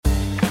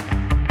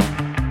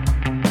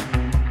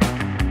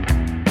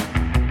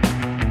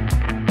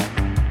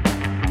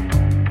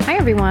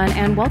everyone,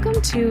 and welcome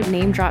to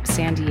Name Drop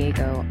San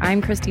Diego.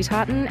 I'm Christy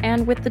Totten,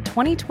 and with the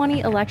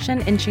 2020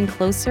 election inching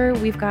closer,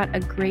 we've got a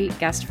great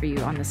guest for you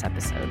on this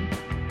episode.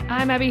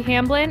 I'm Abby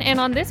Hamblin, and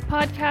on this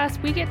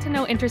podcast, we get to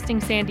know interesting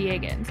San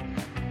Diegans.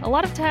 A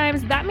lot of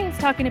times, that means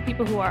talking to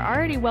people who are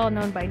already well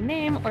known by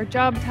name or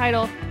job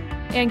title,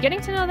 and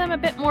getting to know them a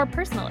bit more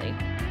personally.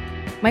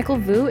 Michael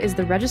Vu is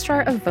the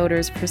Registrar of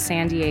Voters for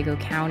San Diego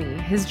County.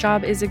 His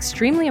job is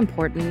extremely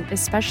important,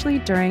 especially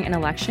during an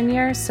election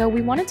year, so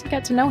we wanted to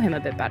get to know him a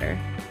bit better.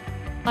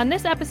 On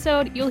this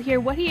episode, you'll hear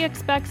what he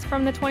expects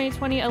from the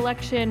 2020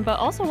 election, but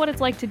also what it's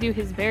like to do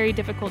his very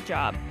difficult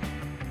job.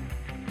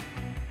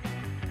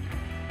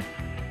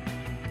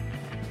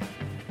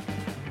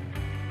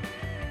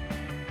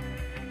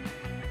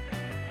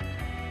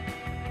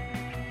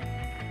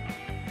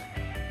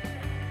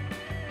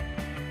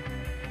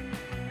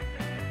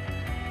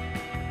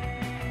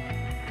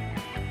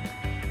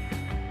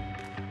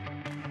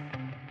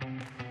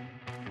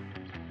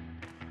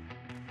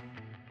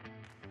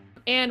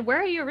 And where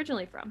are you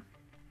originally from?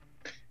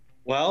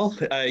 Well,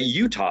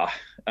 Utah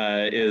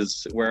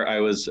is where I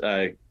was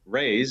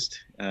raised.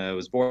 I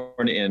was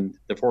born in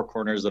the Four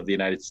Corners of the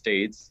United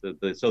States.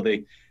 So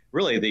they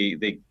really,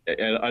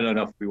 I don't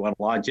know if we want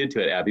to launch into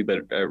it, Abby,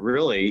 but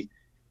really,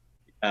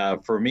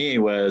 for me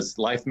was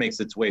life makes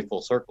its way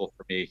full circle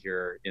for me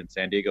here in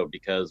San Diego,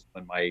 because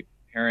when my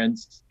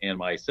parents and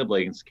my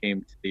siblings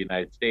came to the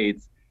United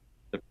States,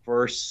 the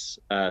first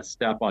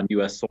step on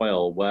U.S.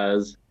 soil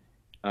was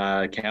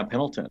Camp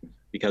Pendleton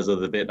because of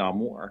the Vietnam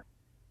War.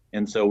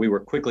 And so we were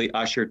quickly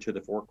ushered to the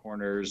Four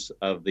Corners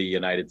of the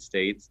United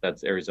States.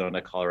 That's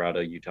Arizona, Colorado,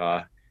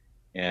 Utah,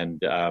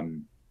 and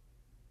New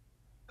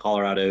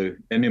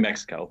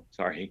Mexico,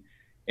 sorry.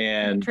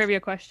 And trivia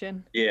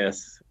question.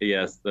 Yes,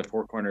 the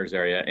Four Corners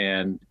area.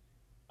 And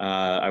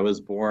I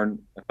was born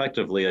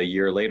effectively a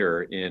year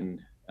later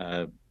in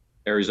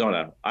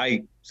Arizona.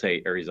 I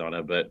say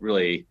Arizona, but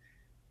really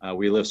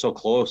we live so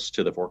close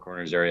to the Four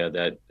Corners area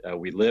that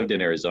we lived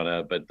in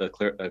Arizona, but the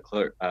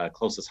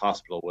closest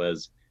hospital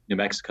was New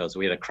Mexico. So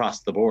we had to cross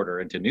the border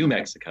into New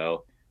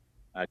Mexico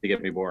to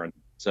get me born.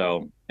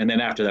 So, and then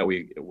after that,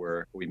 we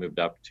moved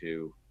up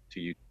to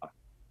Utah,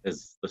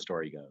 as the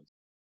story goes.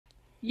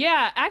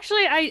 Yeah,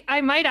 actually,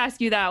 I might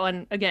ask you that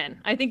one again.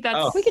 I think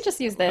that's... We could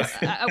just use this.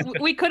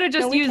 We could have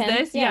just used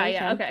this.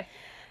 Yeah, okay.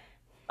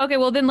 Okay,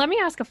 well then let me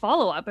ask a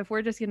follow-up if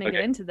we're just going to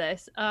get into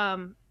this.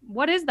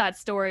 What is that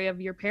story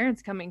of your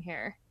parents coming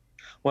here?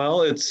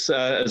 Well, it's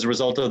as a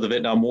result of the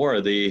Vietnam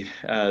War.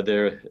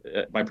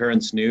 My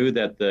parents knew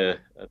that the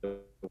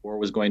war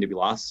was going to be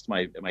lost.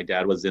 My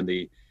dad was in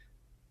the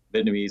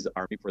Vietnamese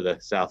Army, for the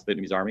South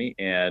Vietnamese Army,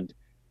 and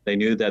they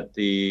knew that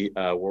the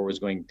war was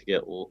going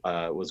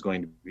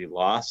to be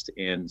lost.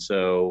 And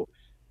so,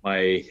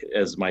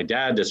 as my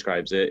dad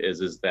describes it,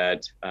 is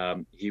that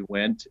he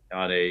went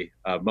on a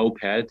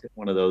moped,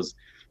 one of those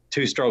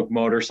two-stroke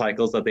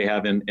motorcycles that they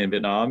have in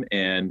Vietnam,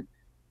 and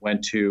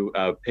went to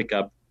pick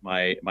up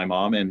my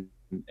mom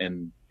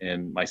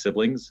and my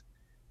siblings,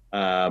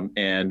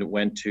 and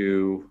went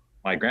to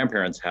my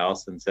grandparents'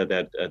 house and said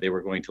that they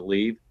were going to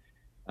leave.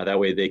 That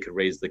way they could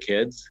raise the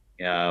kids.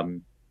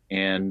 And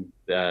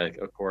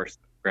of course,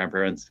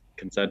 grandparents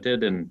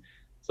consented. And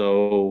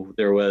so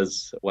there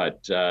was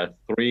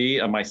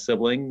three of my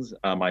siblings,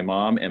 my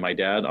mom and my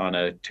dad, on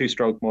a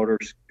two-stroke motor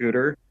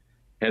scooter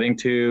heading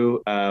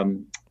to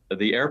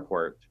the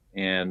airport.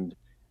 And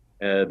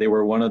they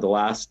were one of the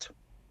last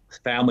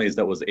families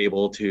that was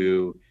able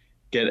to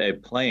get a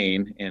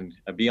plane and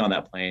be on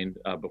that plane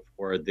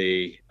before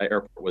the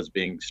airport was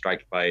being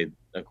struck by,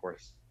 of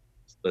course,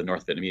 the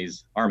North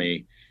Vietnamese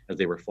Army as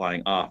they were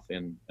flying off.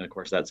 And of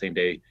course, that same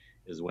day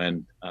is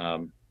when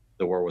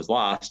the war was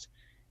lost.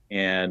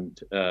 And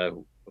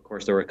of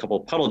course, there were a couple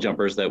of puddle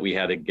jumpers that we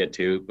had to get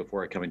to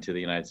before coming to the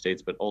United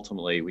States. But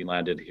ultimately, we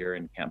landed here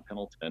in Camp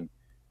Pendleton,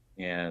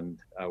 and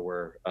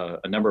where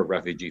a number of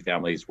refugee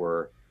families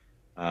were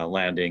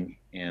landing,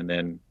 and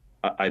then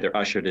either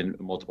ushered in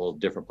multiple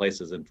different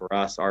places. And for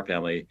us, our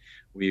family,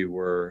 we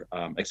were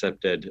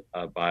accepted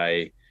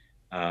by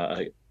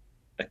a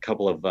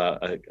couple of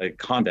a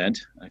convent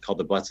called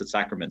the Blessed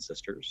Sacrament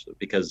Sisters,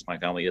 because my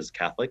family is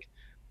Catholic,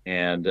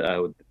 and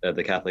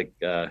the Catholic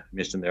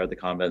mission there, the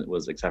convent,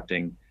 was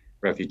accepting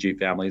refugee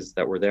families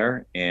that were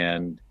there.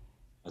 And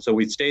so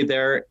we stayed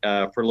there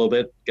for a little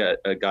bit,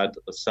 got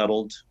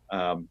settled.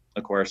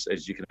 Of course,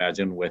 as you can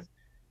imagine, with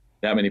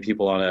that many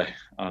people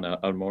on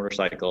a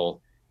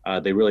motorcycle,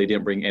 they really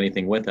didn't bring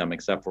anything with them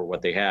except for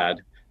what they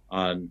had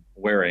on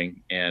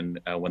wearing, and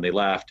when they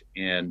left.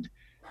 And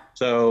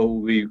so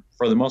we,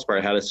 for the most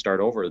part, had to start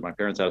over. My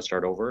parents had to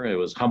start over. It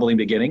was humbling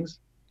beginnings,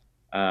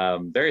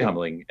 very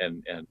humbling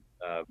and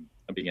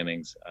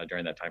beginnings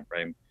during that time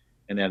frame.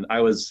 And then I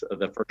was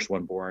the first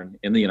one born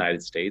in the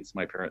United States.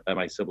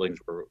 My siblings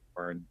were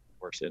born, of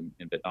course, in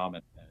Vietnam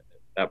at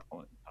that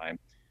point in time.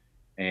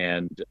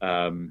 And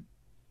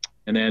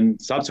then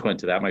subsequent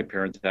to that, my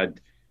parents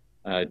had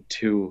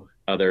two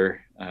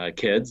other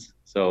kids.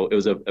 So it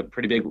was a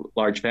pretty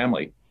large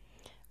family.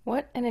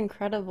 What an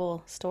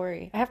incredible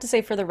story. I have to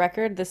say, for the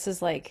record, this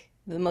is like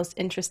the most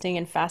interesting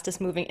and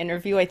fastest moving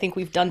interview I think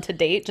we've done to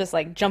date, just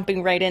like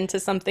jumping right into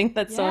something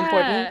that's so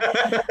important.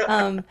 Yeah.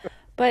 Um,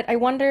 but I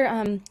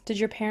wonder, did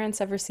your parents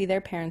ever see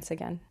their parents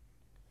again?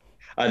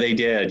 They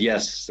did,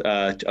 yes.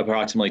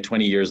 Approximately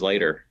 20 years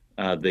later,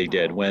 they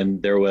did. Oh,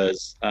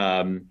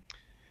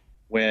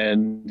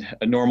 When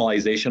a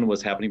normalization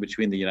was happening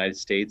between the United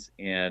States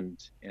and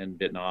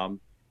Vietnam,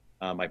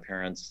 my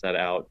parents set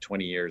out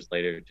 20 years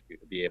later to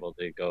be able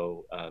to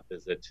go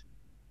visit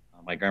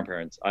my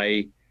grandparents.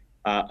 I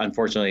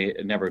unfortunately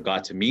never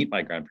got to meet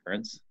my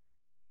grandparents.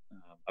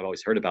 I've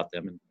always heard about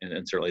them,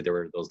 and certainly there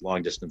were those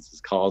long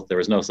distance calls. There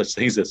was no such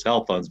things as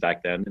cell phones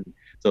back then, and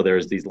so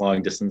there's these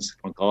long distance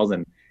phone calls,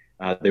 and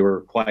they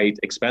were quite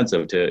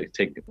expensive to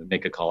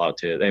make a call out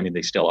to. I mean,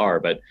 they still are,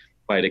 but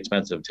quite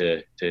expensive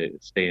to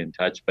stay in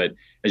touch. But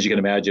as you can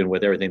imagine,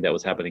 with everything that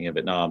was happening in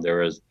Vietnam, there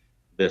was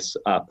this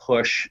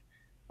push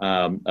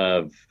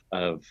of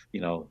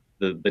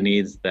the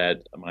needs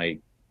that my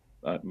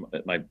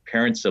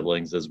parents'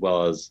 siblings as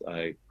well as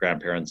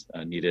grandparents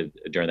needed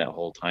during that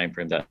whole time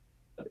frame that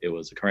it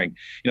was occurring.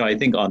 I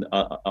think on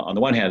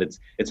the one hand,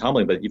 it's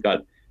humbling, but you've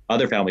got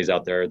other families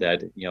out there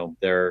that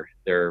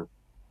their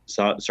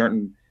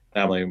certain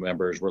family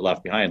members were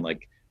left behind,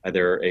 like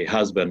either a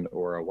husband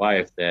or a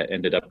wife that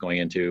ended up going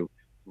into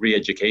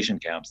re-education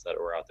camps that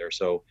were out there.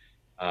 So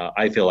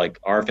I feel like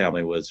our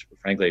family was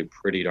frankly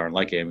pretty darn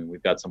lucky. I mean,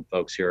 we've got some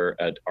folks here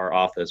at our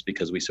office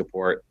because we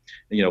support,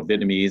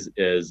 Vietnamese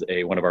is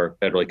one of our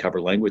federally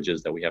covered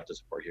languages that we have to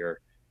support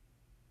here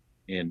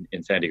in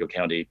San Diego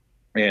County.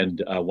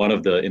 And one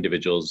of the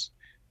individuals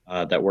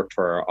that worked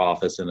for our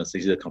office in a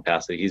seasonal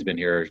capacity, he's been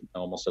here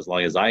almost as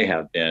long as I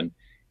have been.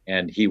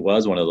 And he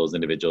was one of those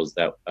individuals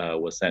that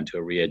was sent to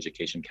a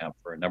re-education camp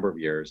for a number of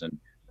years. And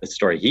the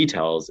story he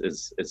tells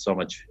is so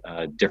much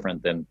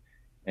different than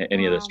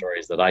any of the Wow.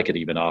 stories that I could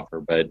even offer.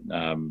 But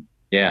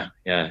yeah,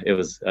 it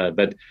was.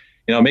 But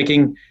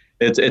making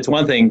it's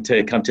one thing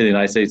to come to the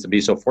United States and be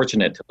so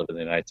fortunate to live in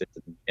the United States,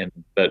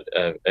 but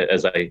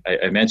as I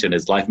mentioned,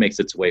 as life makes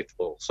its way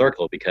full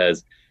circle,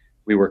 because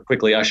we were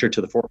quickly ushered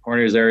to the Four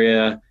Corners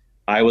area.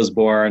 I was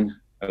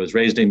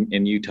raised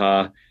in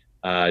Utah,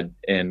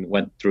 and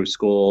went through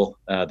school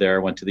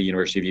there. Went to the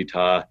University of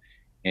Utah,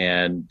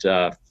 and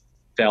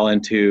fell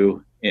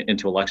into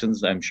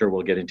elections. I'm sure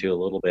we'll get into a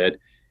little bit,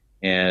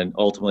 and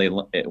ultimately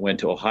went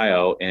to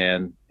Ohio,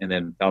 and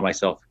then found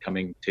myself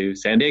coming to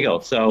San Diego.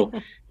 So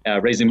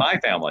raising my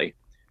family.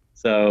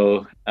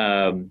 So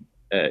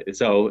there's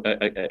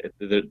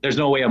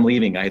no way I'm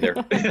leaving either.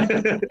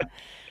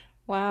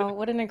 wow,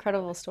 what an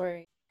incredible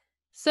story.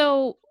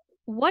 So,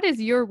 what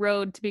is your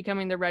road to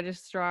becoming the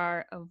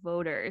registrar of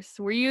voters?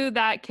 Were you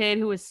that kid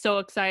who was so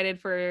excited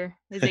for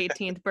his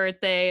 18th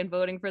birthday and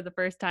voting for the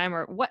first time,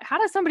 or what? How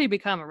does somebody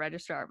become a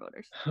registrar of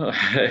voters?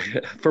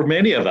 For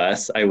many of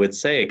us, I would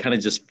say it kind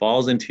of just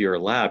falls into your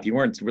lap. You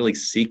weren't really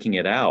seeking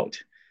it out.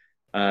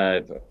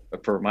 Uh,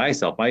 for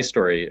myself, my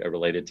story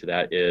related to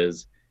that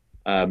is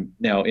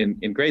now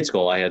in grade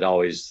school, I had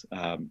always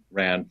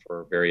ran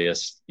for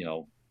various,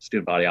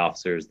 student body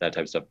officers, that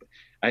type of stuff.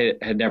 I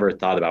had never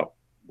thought about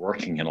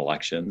working in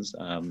elections.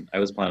 I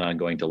was planning on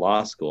going to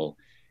law school.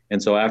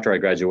 And so after I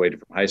graduated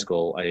from high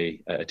school, I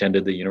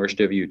attended the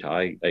University of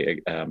Utah. I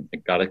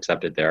got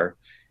accepted there.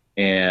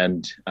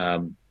 And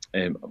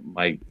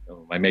my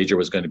major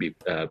was going to be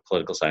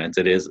political science.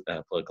 It is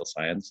political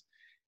science.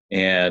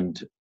 And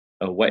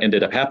what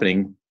ended up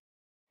happening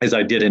is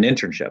I did an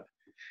internship.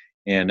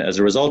 And as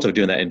a result of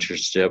doing that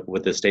internship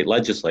with the state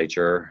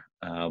legislature,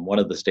 one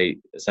of the state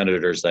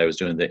senators that I was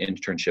doing the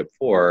internship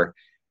for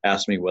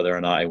asked me whether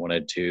or not I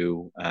wanted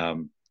to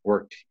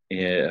work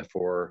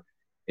for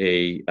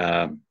the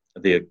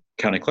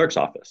county clerk's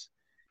office.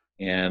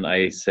 And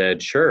I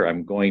said, sure,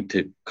 I'm going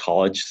to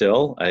college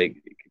still. I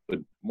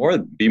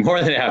would be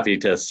more than happy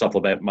to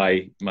supplement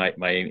my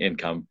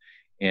income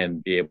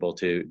and be able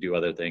to do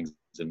other things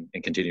and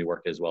continue to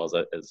work as well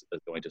as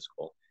going to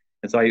school.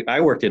 And so I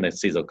worked in a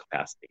seasonal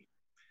capacity.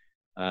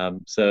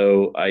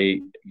 So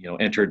I,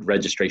 entered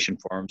registration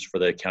forms for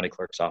the county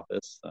clerk's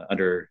office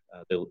under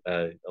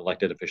the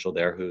elected official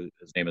there,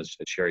 his name is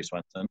Sherry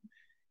Swenson.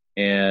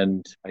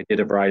 And I did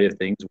a variety of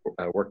things.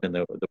 I worked in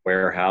the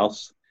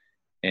warehouse,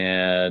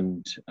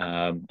 and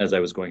as I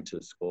was going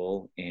to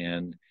school,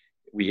 and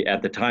we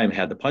at the time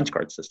had the punch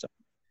card system,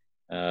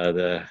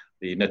 the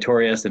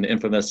notorious and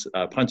infamous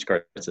punch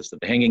card system,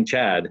 the hanging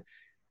chad,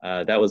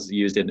 that was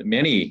used in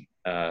many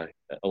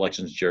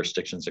elections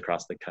jurisdictions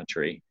across the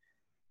country.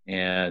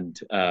 And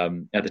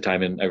at the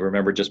time, and I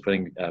remember just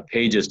putting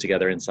pages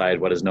together inside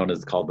what is known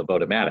as called the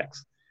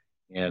vote-o-matics.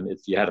 And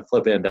you had a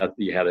flip end that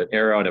you had an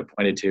arrow and it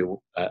pointed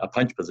to a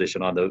punch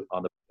position on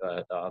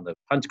the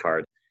punch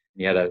card.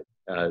 And you had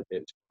a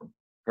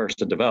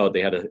person to vote.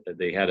 They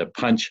had a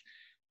punch,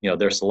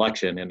 their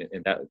selection,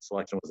 and that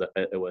selection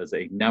was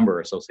a number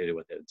associated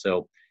with it.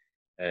 So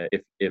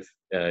if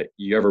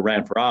you ever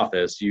ran for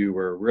office, you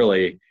were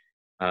really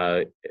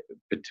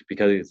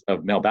because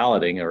of mail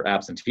balloting or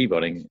absentee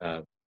voting.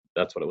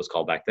 That's what it was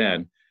called back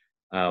then.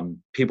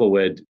 People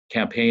would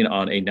campaign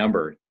on a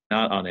number,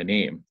 not on a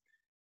name.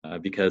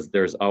 because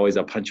there's always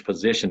a punch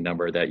position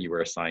number that you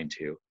were assigned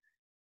to.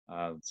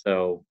 I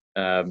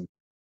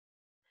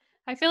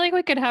feel like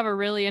we could have a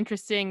really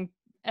interesting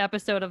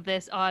episode of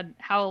this on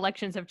how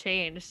elections have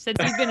changed since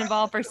you've been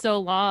involved for so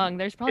long.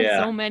 There's probably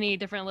Yeah. so many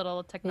different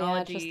little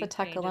technology just the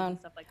tech changes alone. and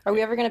stuff like that. Are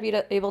we ever going to be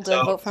able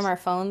to vote from our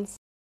phones?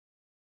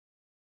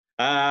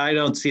 I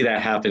don't see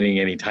that happening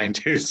anytime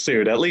too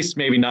soon, at least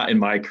maybe not in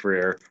my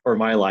career or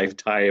my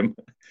lifetime.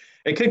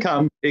 It could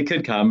come. It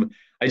could come.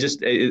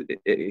 There's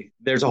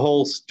a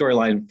whole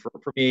storyline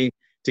for me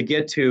to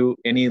get to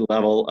any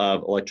level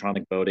of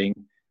electronic voting,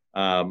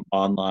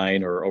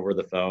 online or over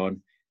the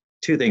phone.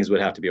 Two things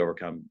would have to be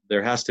overcome.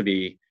 There has to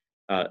be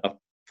a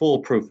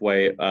foolproof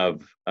way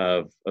of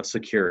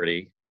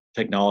security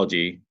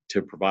technology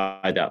to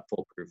provide that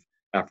foolproof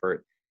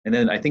effort. And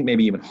then I think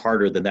maybe even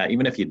harder than that,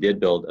 even if you did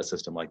build a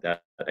system like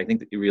that, I think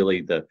that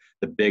really the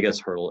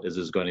biggest hurdle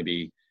is going to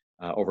be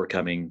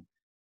overcoming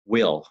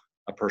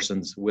a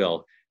person's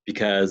will.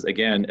 Because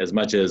again, as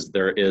much as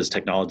there is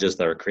technologists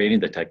that are creating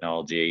the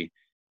technology,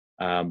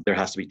 there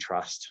has to be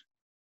trust.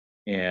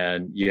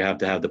 And you have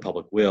to have the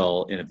public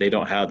will. And if they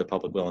don't have the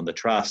public will and the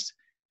trust,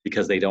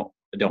 because they don't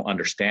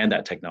understand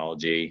that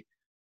technology,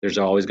 there's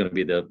always going to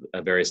be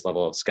a various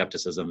level of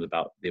skepticism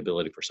about the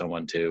ability for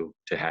someone to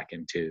hack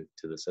into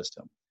the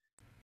system.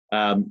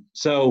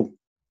 So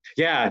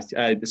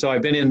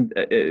I've been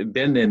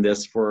in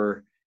this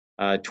for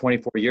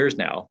 24 years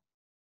now.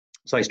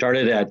 So I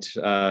started at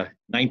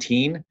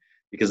 19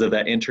 because of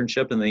that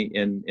internship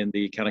in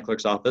the county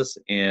clerk's office,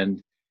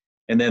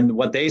 and then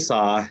what they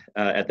saw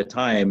at the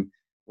time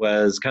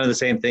was kind of the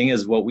same thing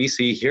as what we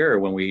see here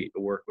when we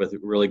work with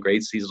really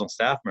great seasonal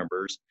staff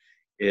members.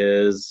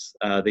 Is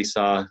they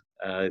saw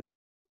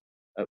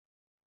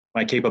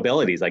my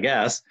capabilities, I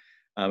guess.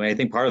 I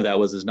think part of that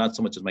is not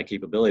so much as my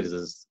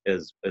capabilities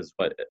as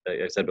what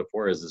I said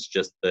before is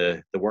just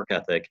the work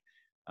ethic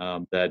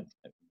that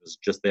was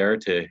just there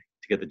to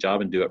get the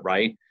job and do it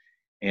right.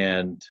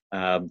 And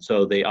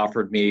so they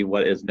offered me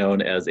what is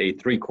known as a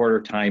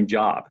 3/4 time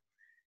job.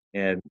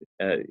 And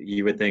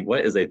you would think,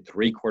 what is a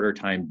 3/4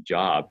 time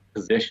job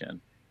position?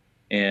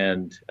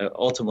 And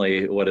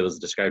ultimately, what it was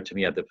described to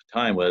me at the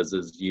time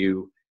is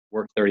you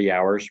work 30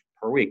 hours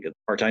per week. It's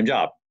a part-time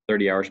job,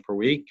 30 hours per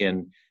week,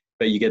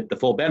 but you get the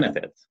full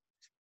benefits.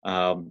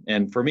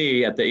 And for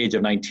me, at the age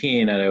of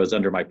 19, and I was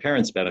under my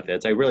parents'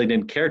 benefits, I really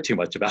didn't care too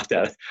much about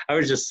that. I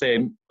was just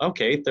saying,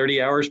 okay,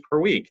 30 hours per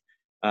week.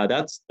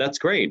 That's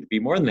great. Be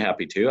more than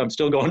happy to. I'm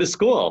still going to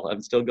school.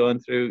 I'm still going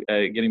through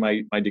getting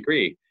my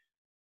degree.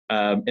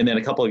 And then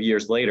a couple of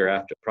years later,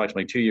 after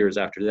approximately 2 years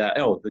after that,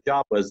 the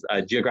job was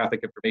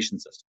geographic information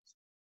systems.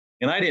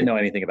 And I didn't know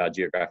anything about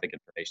geographic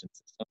information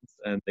systems.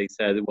 And they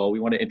said, well, we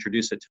want to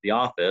introduce it to the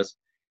office.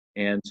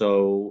 And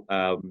so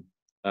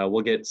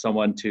we'll get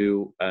someone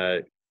to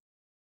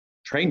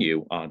train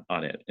you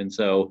on it. And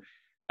so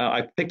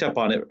I picked up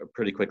on it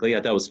pretty quickly. I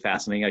thought it was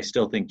fascinating. I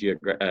still think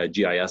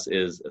GIS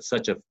is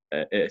such a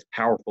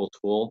powerful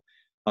tool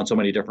on so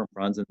many different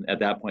fronts. And at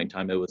that point in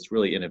time, it was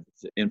really in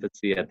its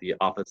infancy at the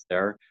office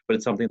there, but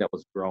it's something that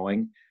was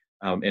growing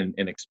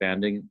and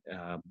expanding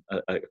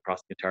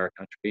across the entire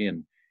country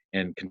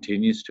and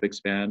continues to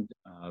expand.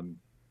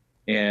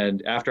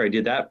 And after I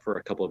did that for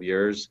a couple of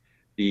years,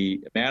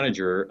 the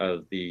manager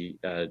of the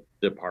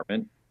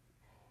department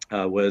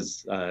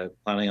was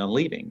planning on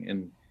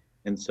leaving.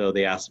 And so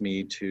they asked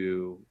me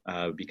to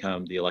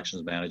become the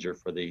elections manager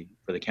for the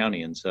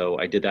county. And so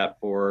I did that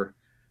for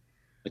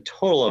a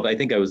total of, I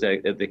think I was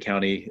at the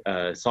county,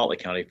 Salt Lake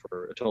County,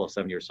 for a total of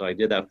 7 years. So I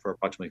did that for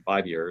approximately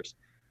 5 years.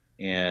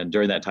 And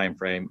during that time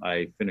frame,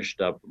 I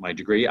finished up my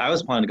degree. I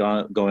was planning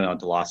on going on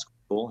to law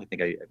school. I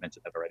think I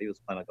mentioned that already. I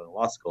was planning on going to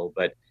law school.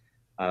 But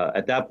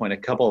at that point, a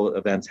couple of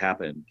events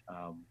happened,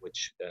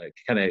 which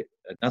kind of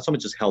not so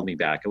much just held me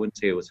back. I wouldn't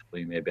say it was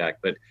holding me back,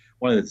 but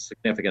one of the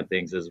significant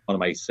things is one of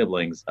my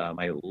siblings,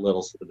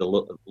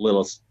 the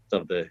littlest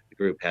of the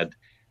group,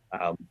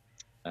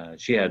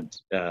 she had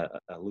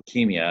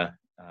leukemia.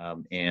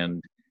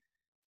 And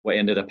what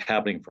ended up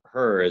happening for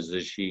her is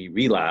she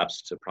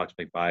relapsed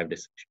approximately 5 to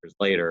 6 years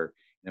later.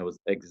 And it was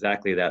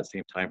exactly that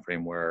same time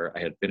frame where I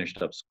had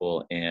finished up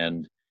school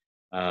and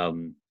I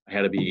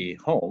had to be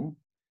home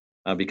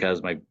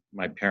because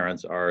my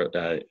parents are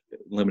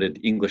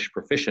limited English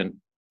proficient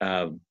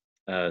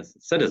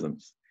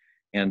citizens.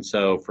 And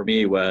so for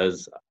me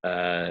was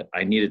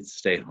I needed to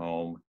stay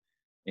home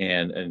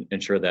and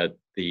ensure that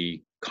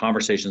the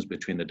conversations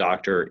between the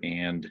doctor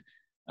and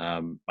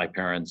my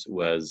parents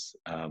was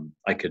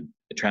I could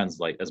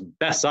translate as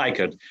best I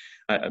could.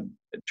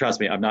 Trust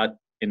me, I'm not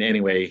in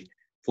any way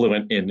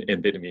fluent in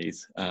Vietnamese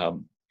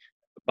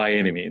by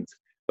any means,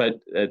 but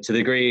to the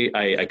degree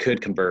I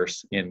could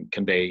converse and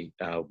convey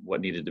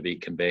what needed to be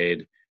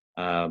conveyed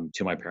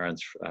to my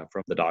parents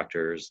from the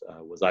doctors.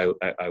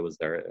 I was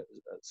there.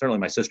 Certainly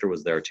my sister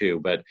was there too,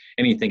 but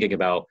any thinking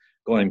about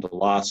going to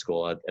law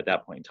school at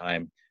that point in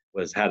time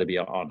had to be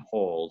on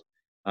hold.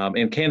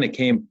 And kind of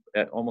came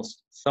at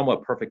almost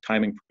somewhat perfect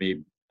timing for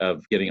me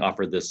of getting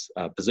offered this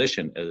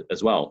position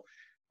as well,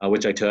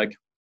 which I took.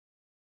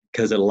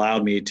 because it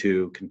allowed me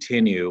to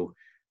continue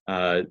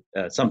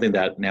something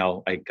that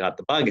now I got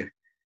the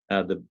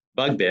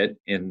bug bit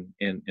in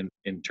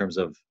terms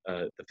of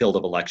the field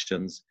of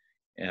elections,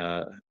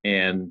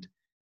 and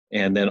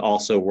then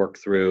also work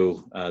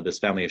through this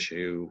family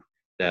issue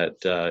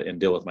that and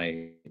deal with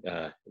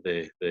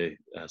the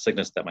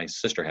sickness that my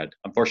sister had.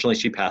 Unfortunately,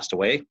 she passed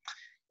away,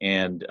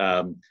 and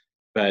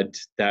but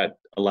that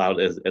allowed,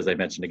 as I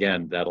mentioned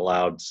again, that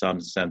allowed some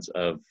sense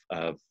of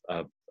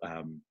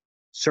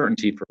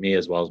certainty for me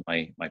as well as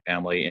my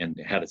family, and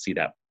had to see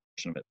that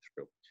portion of it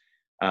through.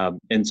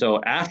 And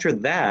so after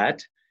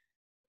that,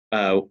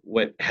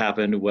 what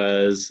happened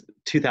was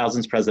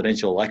 2000's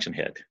presidential election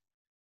hit,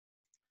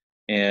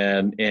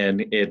 and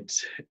it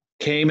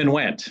came and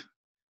went.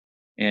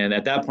 And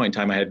at that point in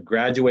time, I had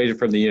graduated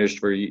from the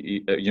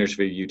University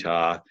of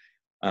Utah.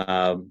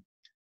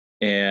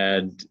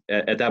 And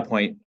at that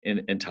point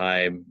in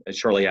time,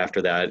 shortly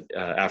after that,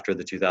 after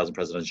the 2000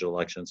 presidential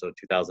election, so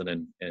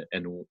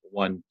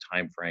 2001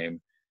 timeframe,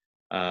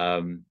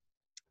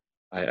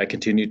 I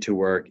continued to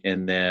work,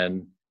 and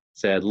then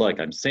said, look,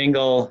 I'm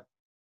single,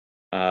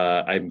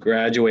 I'm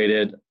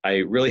graduated, I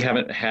really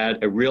haven't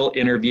had a real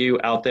interview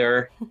out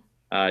there,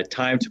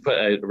 time to put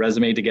a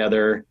resume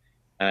together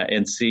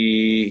and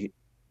see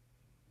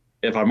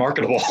if I'm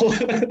marketable. See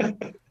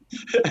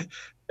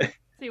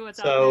what's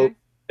out there.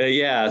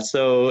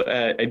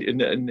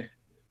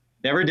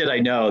 Never did I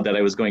know that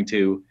I was going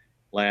to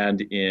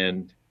land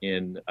in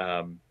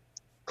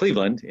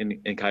Cleveland,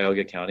 in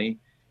Cuyahoga County,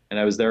 and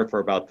I was there for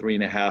about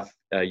 3.5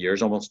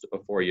 years, almost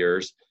 4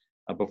 years,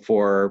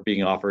 before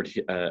being offered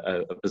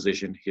a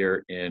position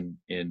here in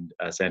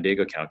San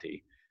Diego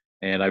County,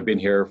 and I've been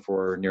here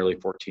for nearly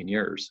 14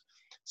 years.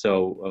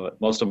 So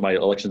most of my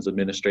elections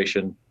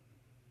administration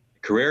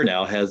career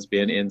now has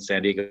been in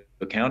San Diego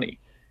County.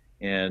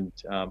 And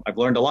I've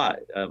learned a lot.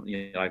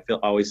 I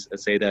always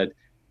say that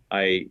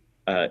I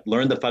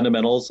learned the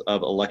fundamentals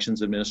of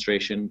elections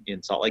administration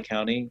in Salt Lake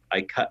County.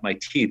 I cut my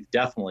teeth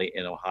definitely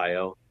in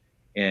Ohio,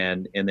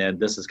 and then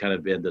this has kind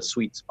of been the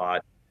sweet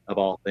spot of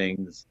all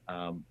things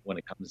when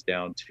it comes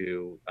down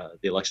to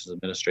the elections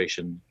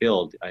administration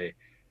field.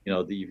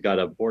 You've got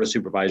a board of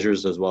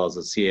supervisors as well as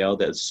a CAO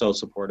that is so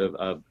supportive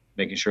of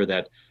making sure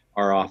that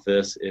our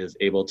office is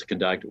able to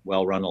conduct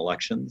well-run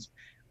elections.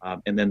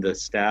 And then the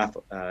staff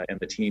and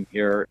the team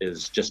here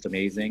is just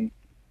amazing,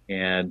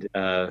 and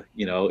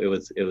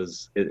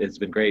it's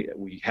been great.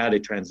 We had a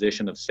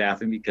transition of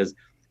staffing because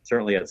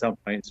certainly at some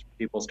points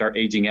people start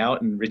aging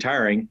out and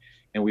retiring,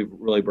 and we've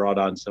really brought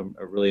on some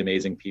really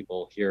amazing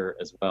people here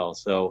as well.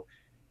 So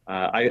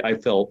I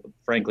feel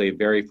frankly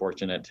very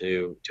fortunate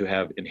to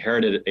have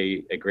inherited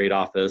a great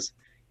office,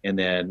 and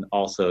then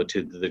also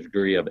to the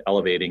degree of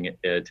elevating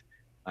it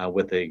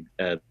with the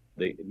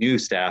new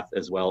staff,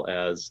 as well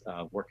as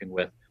working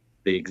with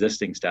the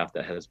existing staff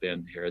that has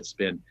been here. It's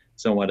been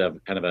somewhat of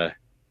kind of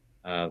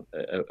a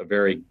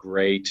very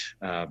great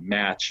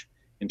match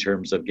in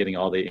terms of getting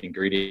all the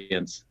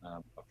ingredients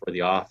for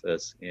the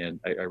office. And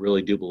I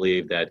really do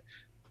believe that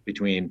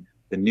between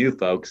the new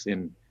folks,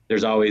 and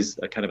there's always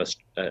a kind of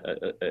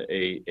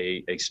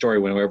a story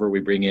whenever we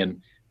bring in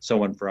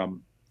someone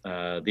from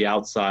the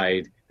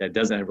outside that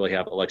doesn't really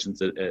have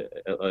elections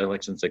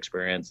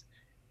experience.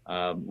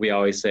 We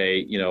always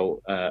say,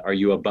 are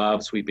you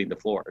above sweeping the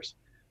floors?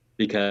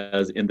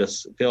 Because in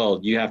this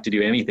field, you have to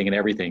do anything and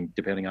everything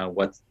depending on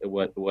what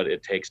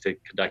it takes to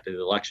conduct an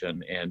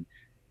election. And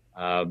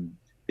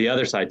the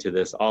other side to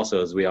this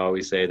also is we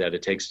always say that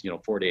it takes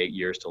 4 to 8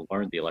 years to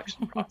learn the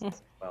election process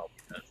as well.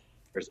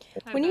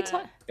 When you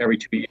talk every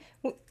 2 years.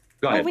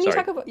 Go ahead. When you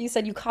talk about, you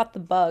said you caught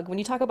the bug. When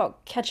you talk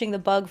about catching the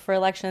bug for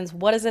elections,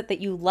 what is it that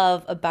you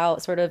love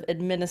about sort of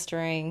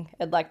administering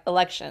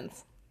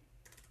elections?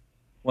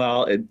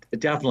 Well,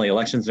 definitely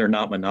elections are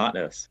not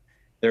monotonous.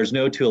 There's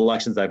no two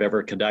elections I've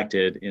ever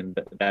conducted in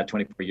that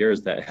 24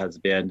 years that has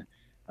been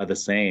the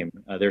same.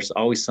 There's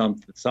always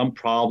some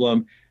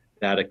problem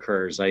that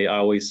occurs. I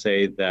always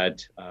say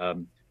that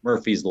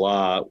Murphy's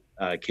Law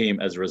came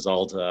as a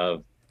result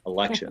of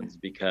elections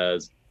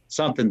because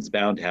something's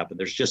bound to happen.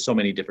 There's just so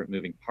many different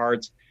moving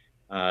parts.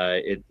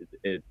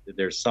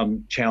 There's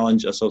some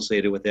challenge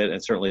associated with it,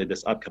 and certainly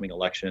this upcoming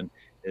election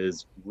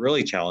is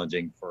really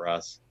challenging for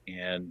us.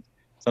 And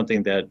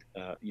something that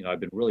I've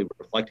been really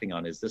reflecting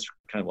on is this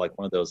kind of like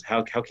one of those,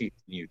 how can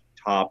you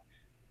top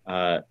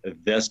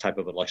this type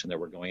of election that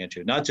we're going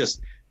into, not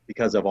just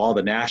because of all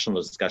the national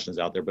discussions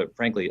out there, but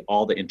frankly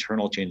all the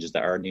internal changes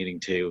that are needing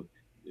to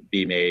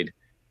be made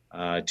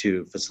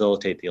to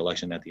facilitate the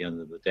election at the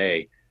end of the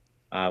day.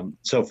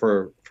 So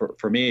for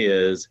me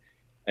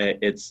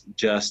it's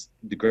just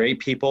the great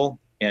people,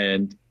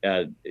 and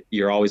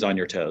you're always on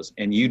your toes,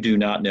 and you do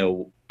not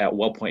know at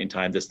what point in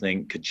time this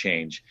thing could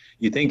change.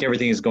 You think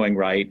everything is going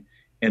right,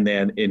 and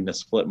then in the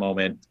split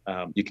moment,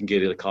 you can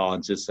get a call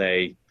and just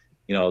say,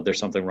 there's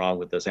something wrong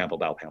with the sample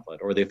ballot pamphlet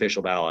or the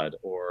official ballot,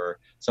 or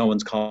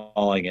someone's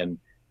calling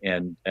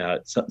and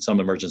some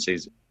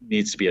emergencies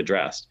needs to be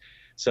addressed.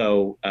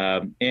 So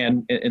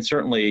and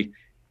certainly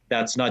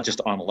that's not just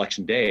on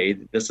election day.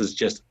 This is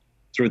just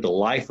through the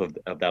life of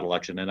that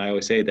election. And I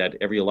always say that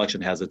every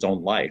election has its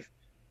own life,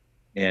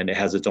 and it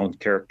has its own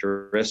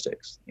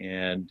characteristics.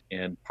 And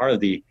part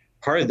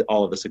of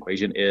all of this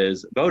equation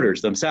is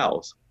voters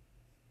themselves.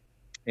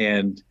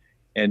 And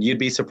you'd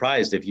be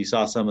surprised if you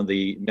saw some of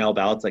the mail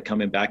ballots that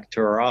come in back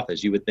to our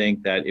office. You would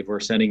think that if we're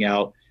sending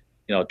out,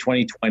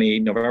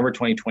 November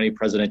 2020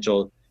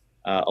 presidential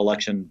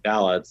election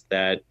ballots,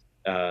 that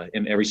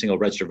and every single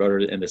registered voter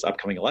in this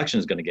upcoming election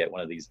is going to get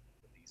one of these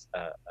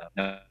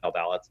mail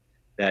ballots,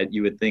 that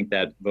you would think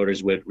that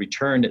voters would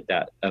return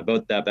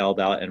vote that mail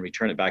ballot and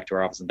return it back to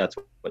our office, and that's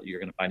what you're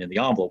going to find in the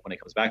envelope when it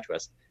comes back to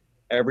us.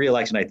 Every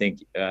election, I think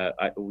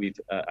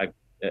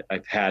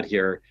I've had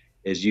here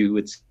is you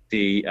would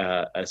see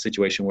a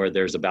situation where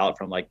there's a ballot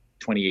from like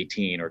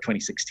 2018 or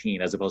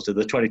 2016 as opposed to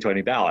the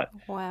 2020 ballot.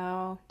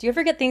 Wow. Do you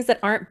ever get things that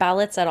aren't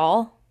ballots at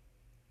all?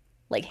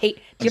 Like, do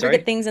you ever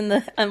get things in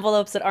the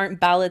envelopes that aren't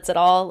ballots at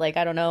all? Like,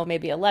 I don't know,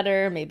 maybe a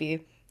letter,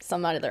 maybe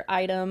some other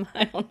item.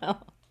 I don't know.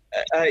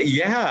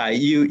 Yeah,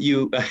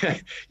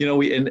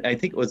 and I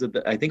think it was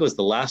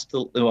the last.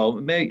 Well,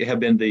 it may have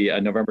been the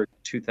November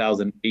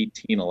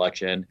 2018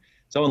 election.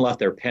 Someone left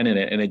their pen in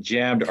it, and it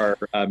jammed our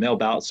mail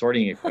ballot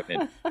sorting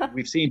equipment.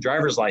 We've seen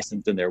driver's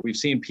license in there. We've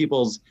seen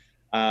people's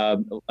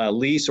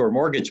lease or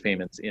mortgage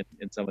payments in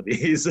some of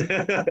these.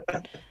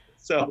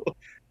 So,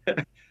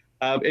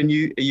 and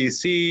you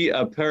see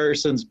a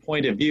person's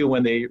point of view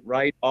when they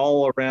write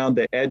all around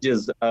the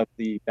edges of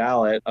the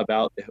ballot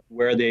about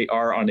where they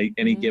are on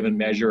any given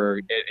measure or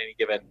any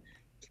given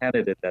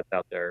candidate that's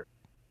out there.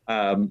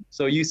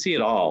 So you see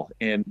it all,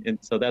 and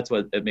so that's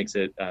what it makes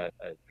it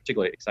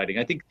particularly exciting.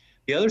 I think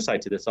the other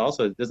side to this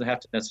also, it doesn't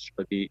have to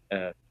necessarily be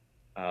a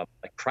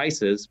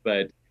crisis,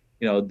 but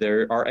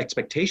there are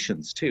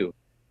expectations too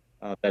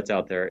that's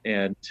out there,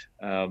 and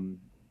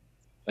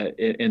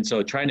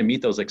so trying to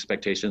meet those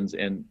expectations,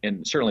 and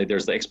certainly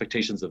there's the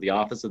expectations of the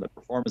office and the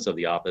performance of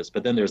the office,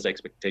 but then there's the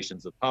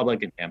expectations of the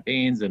public and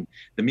campaigns and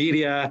the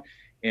media,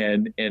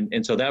 and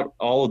so that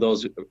all of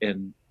those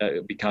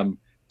become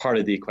part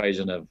of the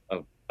equation of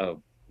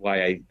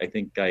why I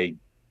think I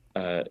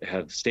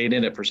have stayed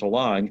in it for so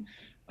long,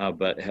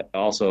 but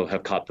also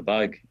have caught the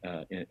bug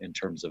in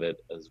terms of it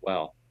as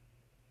well.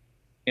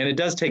 And it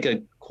does take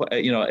a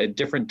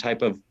different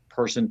type of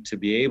person to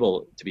be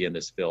able to be in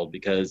this field,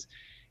 because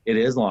it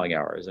is long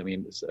hours. I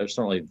mean,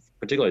 certainly,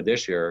 particularly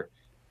this year,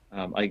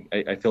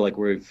 I feel like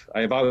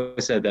I've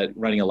always said that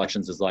running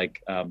elections is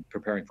like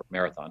preparing for a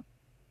marathon.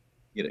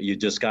 You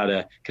just got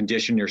to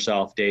condition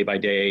yourself day by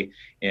day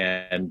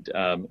and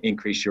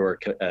increase your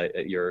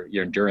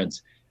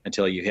endurance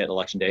until you hit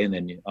election day. And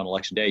then on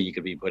election day, you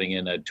could be putting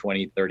in a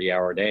 20, 30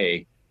 hour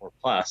day or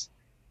plus,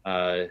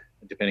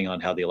 depending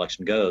on how the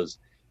election goes.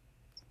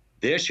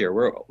 This year,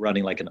 we're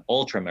running like an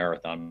ultra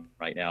marathon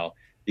right now,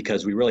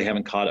 because we really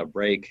haven't caught a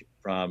break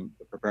from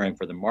preparing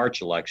for the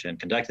March election,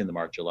 conducting the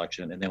March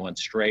election, and then went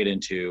straight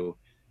into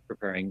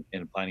preparing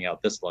and planning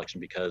out this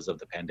election because of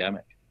the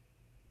pandemic.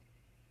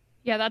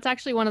 Yeah, that's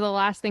actually one of the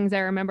last things I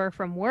remember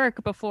from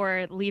work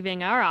before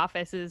leaving our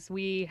office is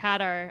we had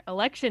our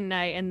election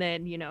night and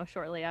then,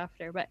 shortly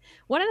after. But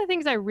one of the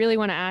things I really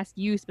want to ask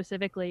you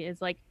specifically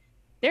is, like,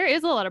 there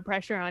is a lot of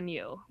pressure on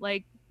you.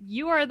 Like,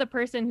 you are the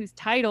person whose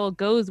title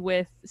goes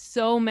with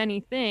so many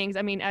things.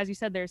 I mean, as you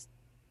said, there's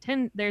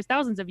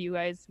thousands of you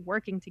guys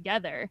working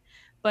together,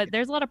 but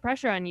there's a lot of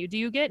pressure on you. Do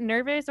you get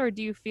nervous, or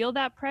do you feel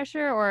that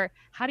pressure, or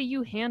how do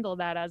you handle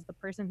that as the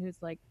person who's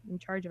like in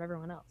charge of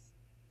everyone else?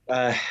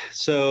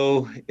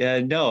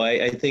 No,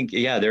 I think,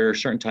 there are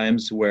certain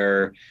times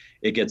where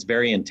it gets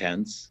very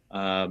intense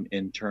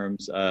in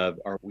terms of,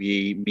 are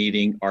we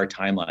meeting our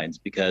timelines?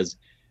 Because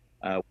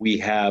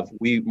we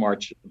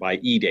march by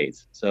E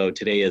dates. So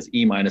today is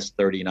E minus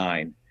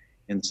 39.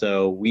 And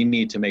so we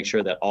need to make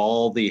sure that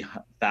all the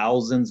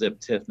thousands,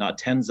 if not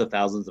tens of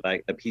thousands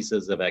of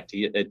pieces of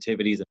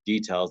activities and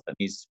details that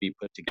needs to be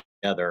put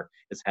together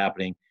is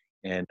happening,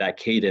 and that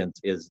cadence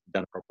is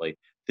done appropriately.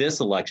 This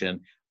election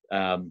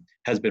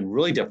has been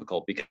really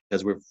difficult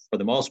because we're, for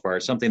the most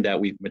part, something that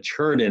we've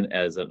matured in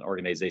as an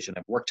organization,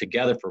 have worked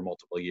together for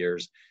multiple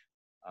years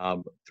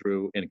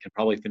through, and can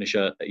probably finish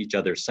each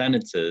other's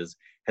sentences,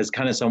 has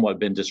kind of somewhat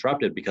been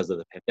disrupted because of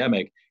the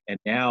pandemic. And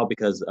now,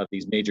 because of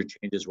these major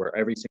changes where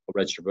every single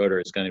registered voter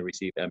is going to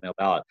receive a mail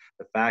ballot,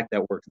 the fact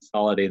that we're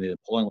consolidating the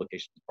polling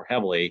locations more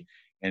heavily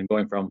and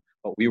going from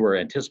what we were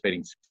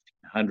anticipating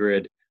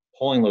 1,600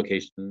 polling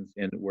locations,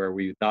 and where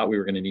we thought we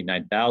were going to need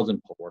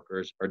 9,000 poll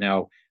workers, are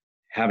now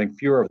having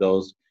fewer of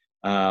those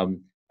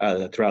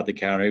throughout the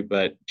county,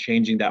 but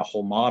changing that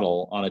whole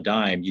model on a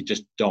dime, you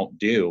just don't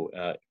do,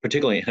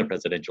 particularly in a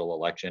presidential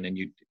election. And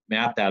you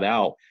map that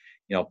out,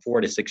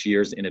 4 to 6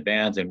 years in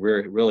advance, and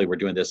we're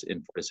doing this in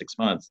 4 to 6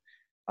 months.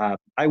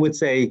 I would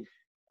say,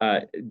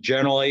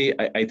 generally,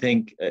 I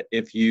think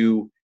if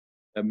you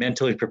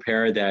mentally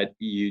prepare, that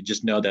you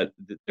just know that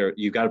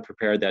you got to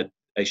prepare that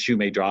a shoe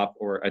may drop,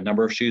 or a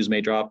number of shoes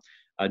may drop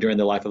during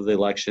the life of the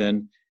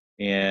election.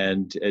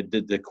 And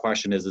the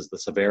question is the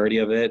severity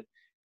of it,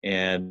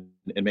 and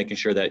making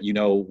sure that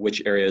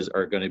which areas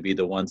are going to be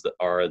the ones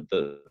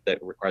that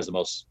requires the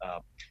most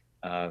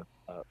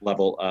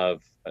level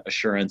of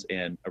assurance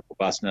and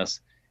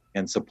robustness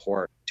and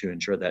support to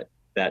ensure that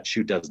that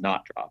shoe does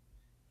not drop.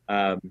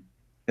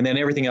 And then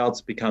everything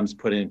else becomes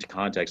put into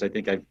context. I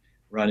think I've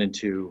run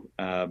into,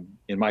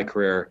 in my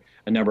career,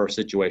 a number of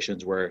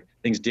situations where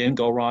things didn't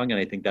go wrong. And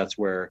I think that's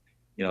where,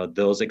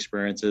 those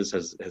experiences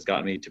has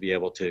gotten me to be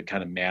able to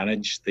kind of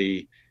manage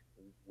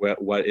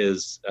what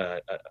is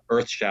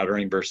earth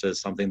shattering versus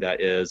something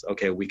that is,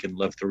 okay, we can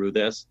live through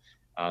this.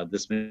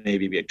 This may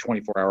maybe be a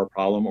 24-hour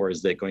problem, or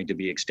is it going to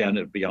be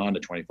extended beyond a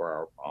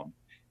 24-hour problem?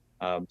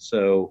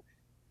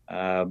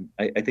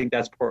 I think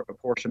that's a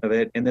portion of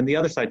it. And then the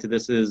other side to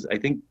this is, I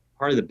think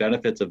part of the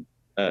benefits of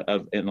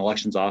an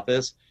elections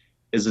office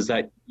is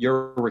that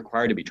you're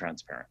required to be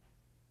transparent.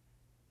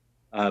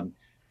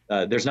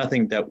 There's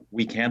nothing that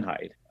we can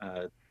hide.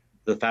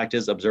 The fact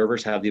is,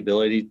 observers have the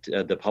ability,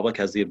 the public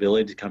has the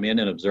ability to come in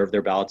and observe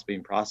their ballots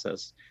being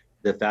processed.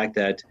 The fact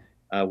that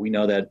we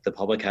know that the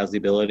public has the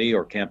ability,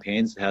 or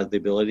campaigns has the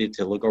ability,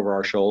 to look over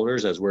our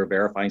shoulders as we're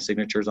verifying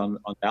signatures on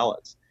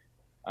ballots.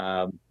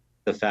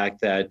 The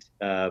fact that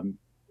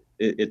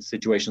it's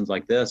situations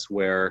like this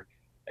where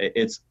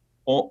it's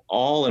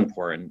all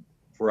important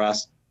for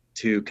us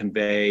to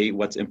convey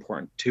what's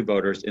important to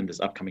voters in this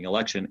upcoming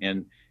election,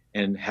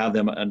 and have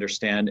them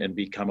understand and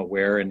become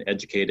aware and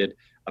educated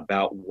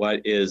about what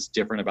is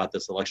different about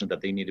this election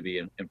that they need to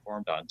be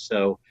informed on.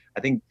 So I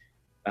think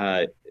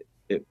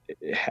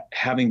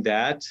having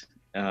that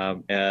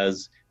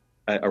as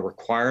a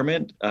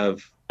requirement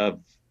of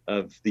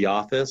the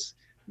office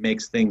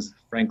makes things,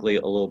 frankly,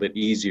 a little bit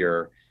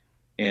easier.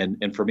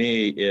 And for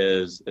me,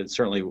 is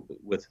certainly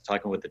with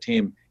talking with the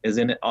team, is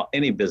in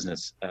any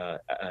business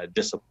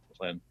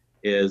discipline,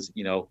 is,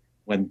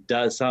 when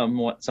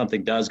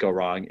something does go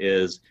wrong,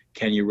 is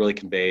can you really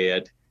convey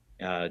it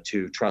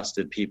to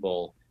trusted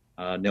people,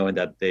 knowing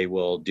that they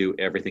will do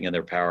everything in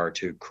their power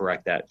to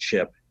correct that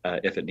ship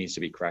if it needs to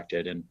be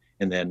corrected,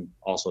 and then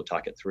also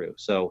talk it through.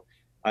 So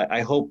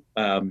I hope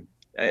I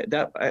think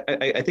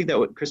that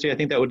would, Christy, I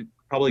think that would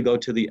probably go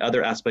to the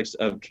other aspects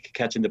of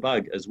catching the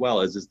bug as well,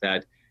 is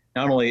that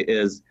not only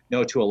is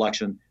no to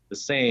election the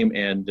same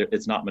and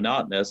it's not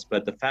monotonous,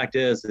 but the fact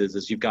is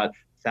you've got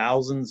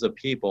thousands of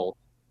people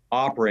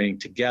operating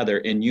together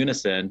in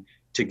unison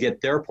to get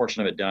their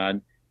portion of it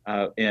done,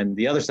 and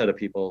the other set of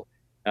people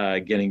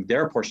getting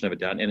their portion of it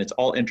done, and it's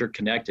all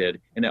interconnected,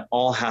 and it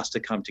all has to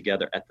come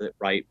together at the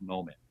right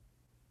moment.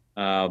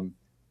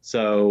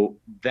 So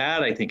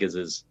that, I think,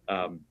 is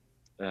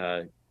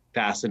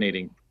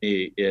fascinating to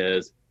me,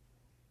 is,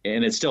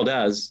 and it still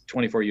does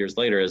 24 years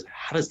later, is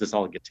how does this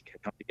all get to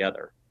come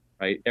together,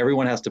 right?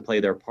 Everyone has to play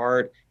their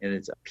part, and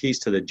it's a piece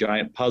to the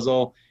giant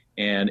puzzle,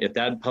 and if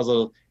that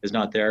puzzle is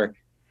not there,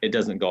 it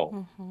doesn't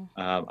go.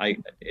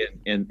 Mm-hmm.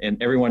 And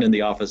everyone in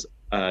the office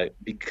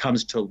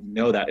becomes to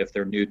know that if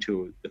they're new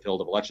to the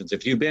field of elections.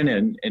 If you've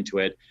been into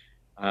it,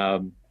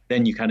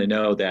 then you kind of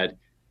know that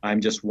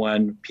I'm just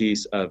one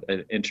piece of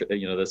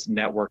this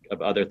network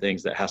of other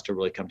things that has to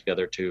really come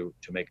together to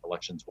make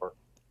elections work.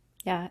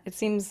 Yeah, it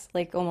seems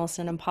like almost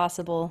an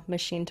impossible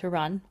machine to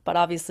run, but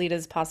obviously it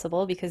is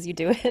possible because you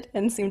do it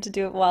and seem to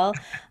do it well.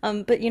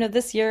 But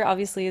this year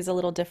obviously is a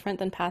little different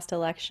than past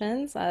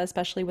elections,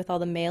 especially with all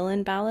the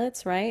mail-in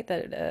ballots, right,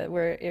 that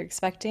we're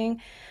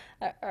expecting.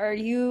 Are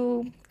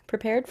you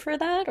prepared for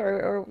that,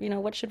 or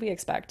what should we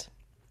expect?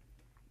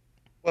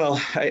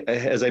 Well,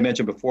 as I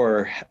mentioned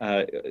before,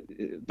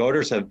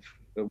 voters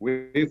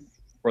we,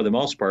 for the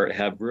most part,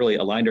 have really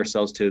aligned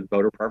ourselves to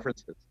voter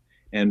preferences.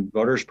 And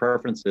voters'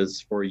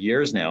 preferences for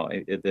years now,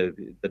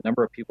 the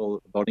number of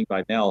people voting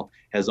by mail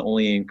has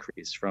only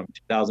increased from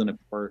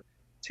 2004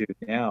 to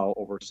now,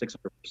 over 600%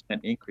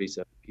 increase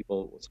of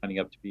people signing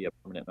up to be a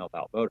permanent mail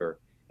ballot voter.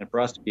 And for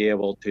us to be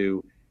able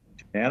to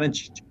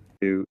manage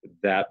to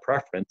that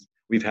preference,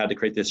 we've had to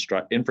create this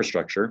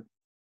infrastructure.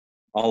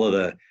 All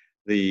of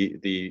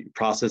the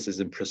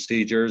processes and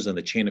procedures and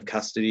the chain of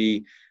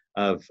custody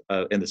of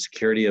and the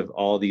security of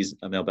all of these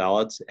mail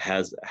ballots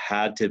has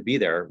had to be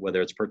there, whether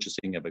it's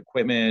purchasing of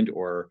equipment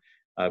or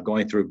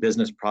going through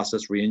business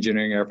process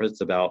reengineering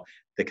efforts about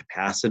the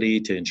capacity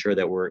to ensure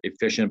that we're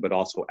efficient but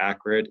also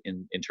accurate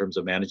in terms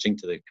of managing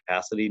to the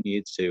capacity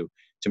needs to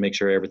make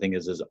sure everything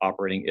is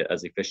operating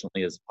as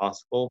efficiently as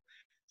possible.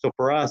 So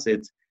for us,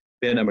 it's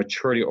been a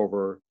maturity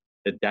over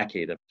a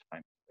decade of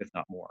time, if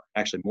not more,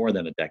 actually more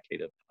than a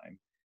decade of time.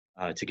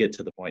 To get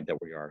to the point that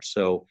we are.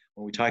 So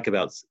when we talk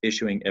about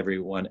issuing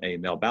everyone a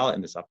mail ballot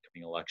in this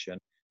upcoming election,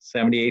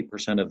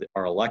 78% of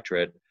our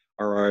electorate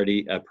are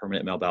already a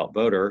permanent mail ballot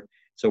voter.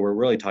 So we're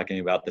really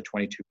talking about the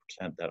 22%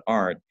 that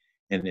aren't.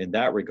 And in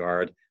that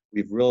regard,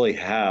 we've really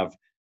have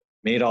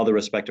made all the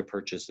respective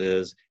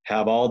purchases,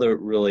 have all the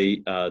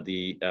really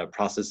the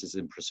processes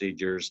and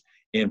procedures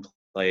in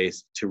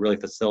place to really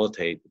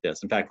facilitate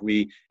this. In fact,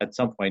 we at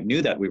some point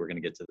knew that we were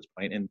going to get to this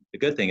point. And the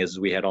good thing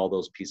is we had all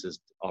those pieces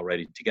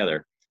already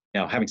together.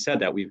 Now, having said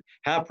that, we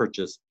have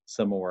purchased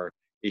some more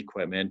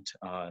equipment,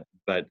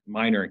 but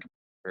minor in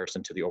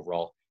comparison to the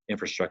overall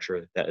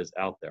infrastructure that is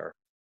out there.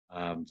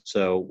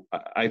 So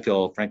I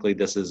feel, frankly,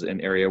 this is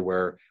an area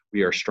where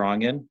we are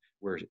strong in.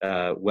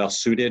 well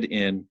suited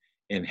in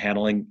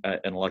handling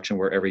an election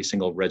where every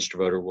single registered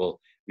voter will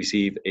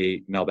receive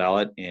a mail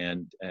ballot,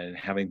 and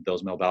having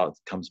those mail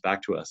ballots comes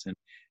back to us. And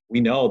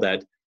we know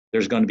that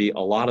there's going to be a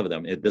lot of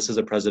them. This is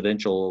a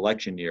presidential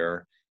election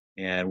year,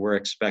 and we're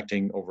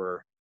expecting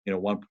over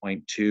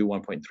 1.2,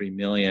 1.3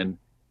 million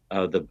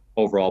of the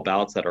overall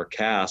ballots that are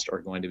cast are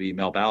going to be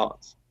mail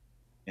ballots.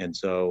 And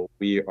so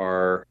we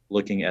are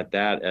looking at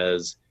that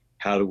as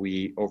how do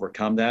we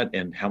overcome that,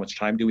 and how much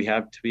time do we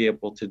have to be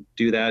able to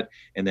do that?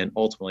 And then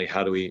ultimately,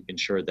 how do we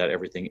ensure that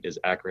everything is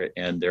accurate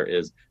and there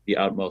is the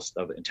utmost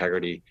of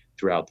integrity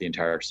throughout the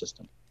entire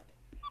system?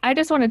 I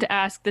just wanted to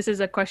ask, this is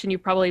a question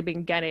you've probably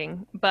been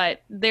getting,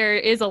 but there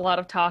is a lot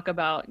of talk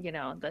about,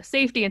 the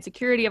safety and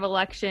security of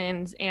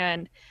elections.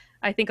 And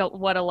I think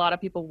what a lot of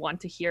people want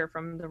to hear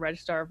from the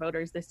registrar of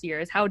voters this year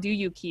is, how do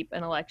you keep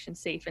an election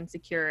safe and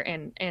secure?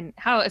 And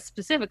how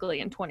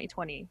specifically in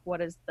 2020,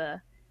 what is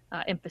the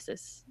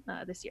emphasis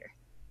this year?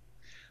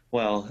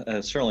 Well,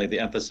 certainly the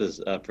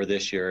emphasis for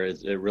this year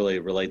it really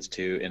relates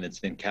to, and it's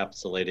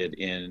encapsulated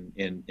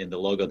in the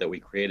logo that we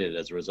created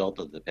as a result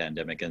of the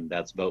pandemic, and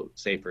that's Vote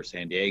Safer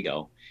San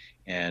Diego.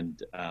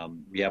 And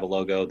we have a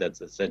logo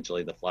that's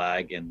essentially the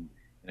flag, and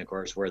of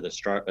course where the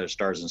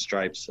stars and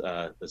stripes,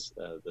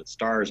 the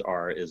stars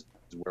are is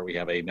where we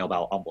have a mail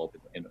ballot envelope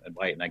in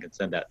white, and I can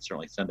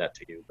certainly send that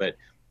to you. But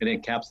it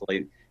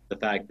encapsulates the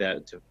fact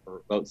that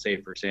for Vote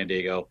Safer San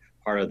Diego,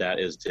 part of that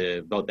is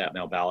to vote that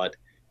mail ballot.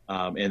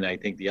 And I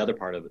think the other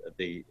part of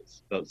the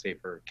Vote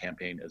Safer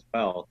campaign as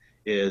well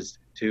is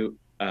to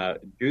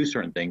do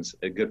certain things,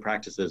 good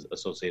practices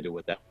associated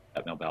with that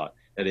mail ballot.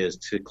 That is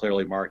to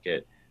clearly mark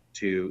it,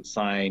 to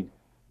sign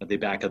the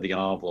back of the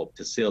envelope,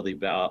 to seal the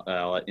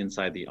ballot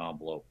inside the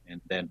envelope, and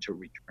then to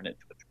return it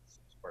to the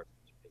trusted source,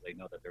 because they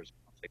know that there's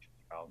conversations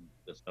around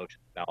this notion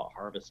of ballot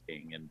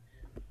harvesting.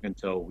 And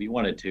so we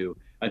wanted to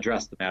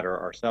address the matter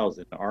ourselves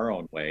in our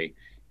own way.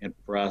 And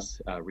for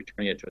us,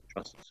 returning it to a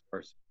trusted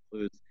source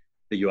includes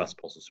the U.S.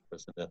 Postal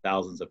Service and the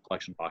thousands of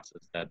collection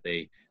boxes that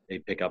they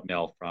pick up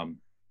mail from,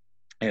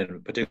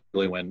 and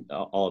particularly when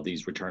all of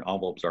these return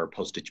envelopes are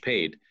postage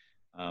paid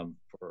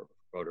for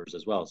voters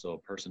as well. So a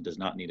person does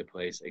not need to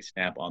place a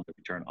stamp on the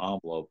return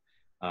envelope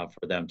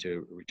for them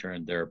to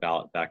return their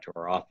ballot back to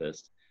our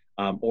office,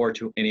 or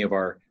to any of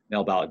our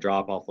mail ballot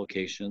drop-off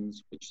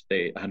locations, which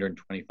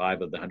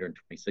 125 of the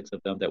 126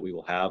 of them that we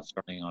will have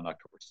starting on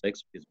October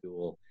 6th, because we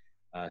will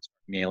start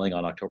mailing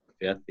on October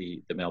 5th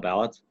the mail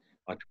ballots.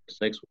 October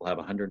 6th, we'll have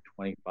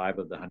 125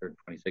 of the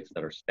 126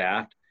 that are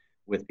staffed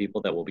with people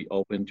that will be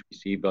open to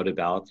receive voted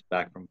ballots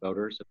back from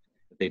voters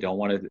if they don't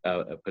want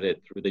to put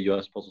it through the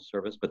U.S. Postal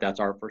Service. But that's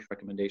our first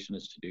recommendation,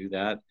 is to do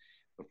that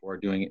before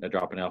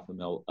dropping off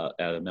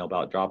at a mail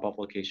ballot drop-off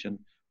location.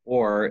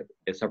 Or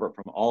separate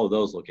from all of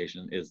those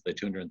locations is the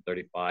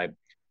 235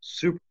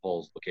 super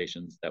polls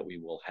locations that we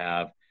will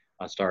have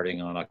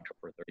starting on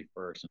October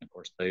 31st. And of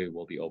course, they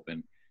will be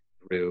open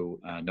through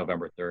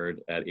November 3rd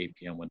at 8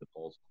 p.m. when the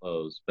polls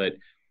close. But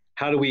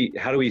how do we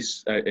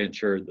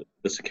ensure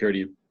the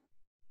security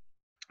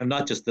of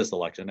not just this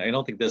election? I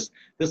don't think this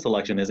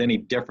election is any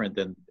different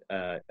than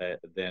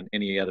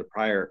any other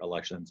prior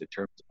elections in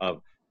terms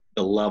of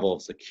the level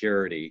of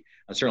security.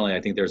 Certainly, I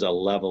think there's a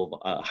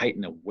level of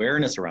heightened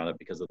awareness around it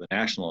because of the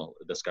national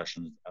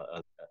discussions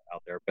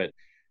out there. But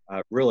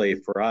really,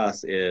 for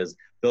us, is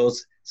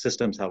those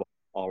systems have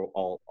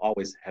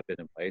always have been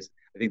in place.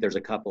 I think there's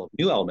a couple of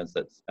new elements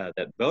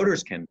that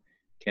voters can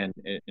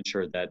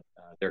ensure that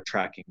they're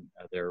tracking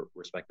their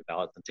respective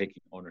ballots and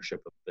taking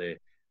ownership of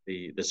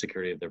the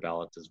security of their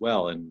ballots as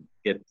well, and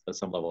get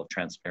some level of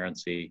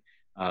transparency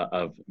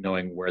of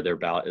knowing where their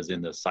ballot is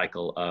in the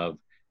cycle of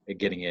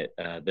getting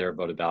their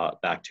voted ballot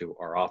back to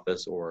our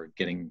office or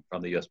getting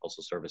from the U.S.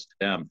 Postal Service to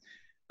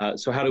them.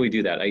 So how do we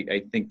do that?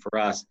 I think for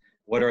us,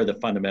 what are the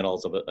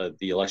fundamentals of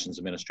the elections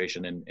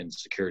administration and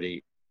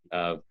security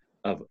of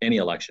any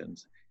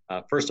elections?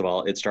 First of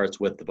all, it starts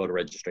with the voter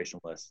registration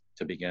list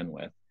to begin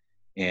with,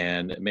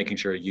 and making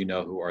sure you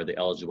know who are the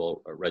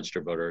eligible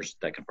registered voters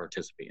that can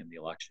participate in the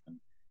election.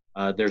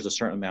 There's a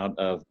certain amount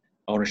of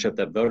ownership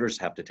that voters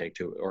have to take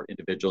to, or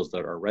individuals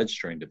that are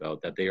registering to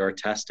vote, that they are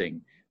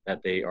testing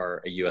that they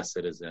are a U.S.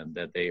 citizen,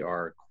 that they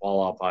are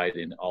qualified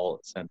in all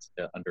sense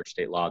under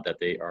state law, that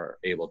they are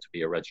able to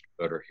be a registered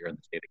voter here in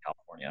the state of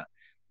California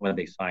when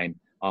they sign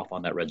off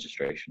on that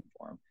registration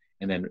form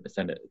and then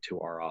send it to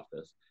our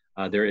office.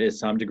 There is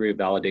some degree of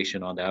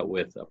validation on that,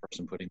 with a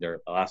person putting their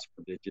last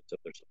four digits of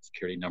their Social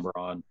Security number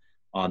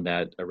on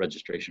that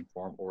registration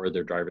form, or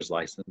their driver's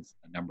license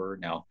number.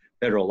 Now,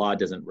 federal law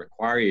doesn't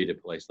require you to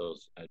place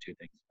those two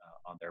things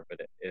on there, but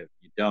if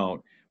you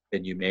don't,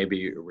 then you may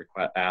be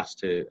asked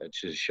to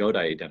show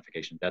that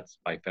identification. That's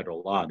by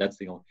federal law. That's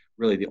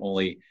really the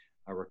only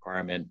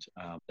requirement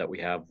that we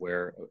have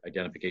where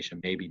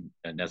identification may be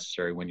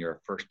necessary when you're a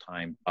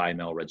first-time by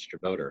mail registered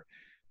voter.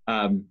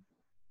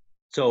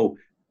 So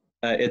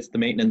it's the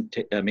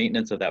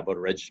maintenance of that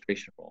voter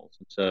registration rolls.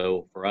 And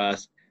so for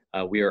us,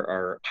 we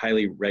are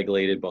highly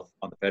regulated both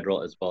on the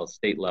federal as well as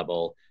state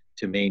level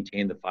to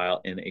maintain the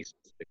file in a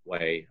specific specific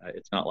way.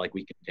 It's not like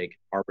we can make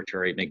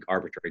arbitrary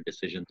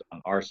decisions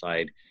on our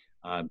side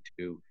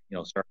to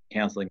start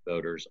canceling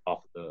voters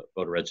off the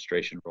voter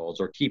registration rolls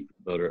or keep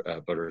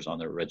voters on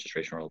the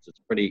registration rolls. It's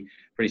pretty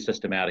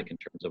systematic in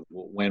terms of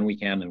when we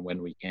can and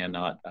when we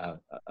cannot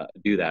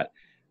do that.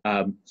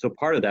 So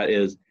part of that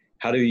is,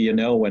 how do you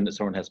know when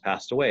someone has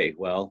passed away?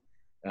 Well,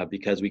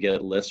 because we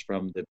get lists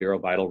from the Bureau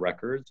of Vital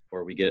Records,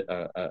 or we get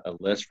a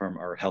list from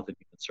our Health and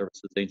Human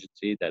Services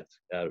Agency that's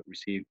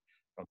received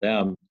from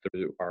them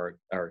through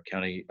our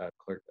county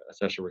clerk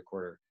assessor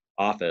recorder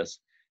office.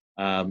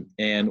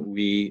 And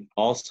we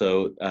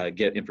also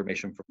get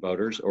information from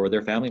voters or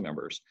their family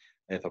members.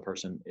 If a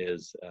person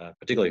is,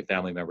 particularly a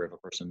family member, if a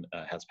person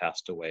has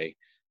passed away,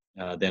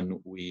 then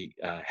we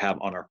have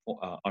on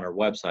our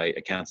website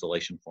a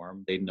cancellation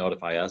form. They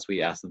notify us.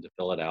 We ask them to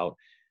fill it out,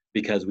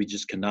 because we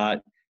just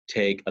cannot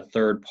take a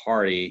third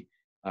party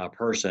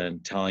person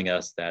telling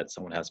us that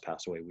someone has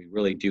passed away. We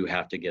really do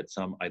have to get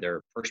some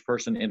either first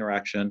person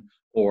interaction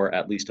or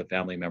at least a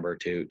family member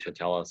to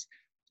tell us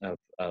of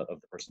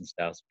the person's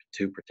status,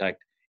 to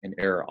protect an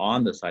error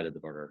on the side of the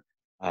voter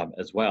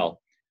as well.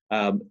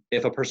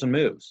 If a person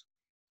moves,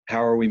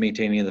 how are we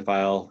maintaining the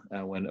file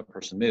when a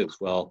person moves?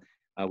 Well,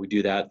 we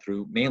do that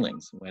through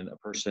mailings. When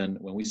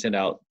we send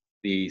out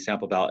the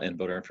sample ballot and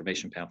voter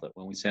information pamphlet,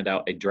 when we send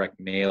out a direct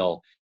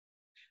mail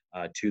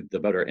to the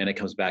voter and it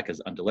comes back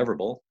as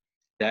undeliverable,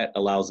 that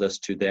allows us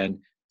to then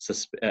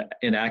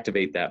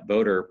inactivate that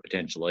voter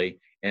potentially,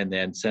 and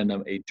then send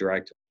them a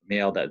direct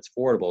mail that's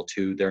forwardable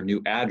to their new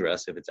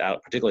address, if it's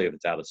out, particularly if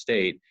it's out of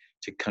state,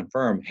 to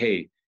confirm,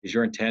 hey, is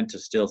your intent to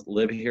still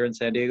live here in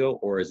San Diego,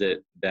 or is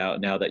it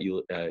now that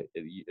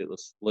it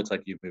looks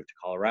like you've moved to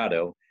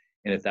Colorado?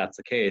 And if that's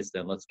the case,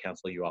 then let's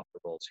cancel you off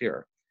the rolls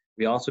here.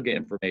 We also get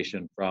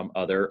information from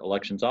other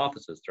elections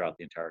offices throughout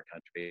the entire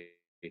country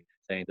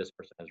saying this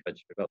person has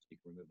registered votes, so you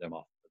can remove them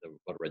off the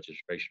voter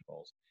registration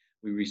rolls.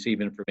 We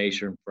receive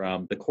information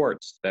from the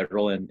courts,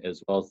 federal and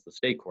as well as the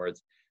state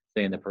courts,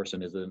 saying the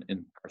person is an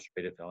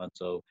incarcerated felon,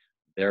 so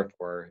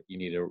therefore you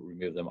need to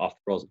remove them off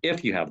the rolls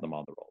if you have them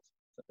on the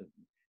rolls.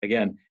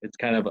 Again, it's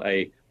kind of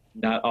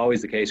not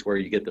always the case where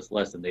you get this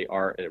list and they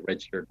are a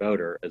registered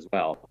voter as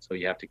well. So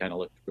you have to kind of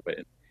look through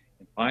it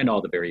and find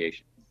all the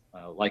variations.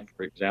 Like,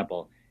 for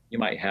example, you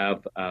might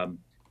have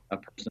a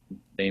person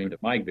named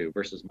Mike Vu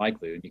versus Mike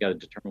Lu, and you got to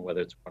determine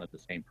whether it's one of the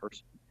same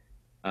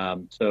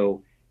person.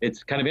 So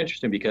it's kind of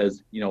interesting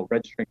because,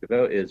 registering to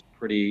vote is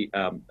pretty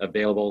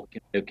available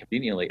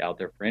conveniently out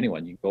there for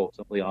anyone. You can go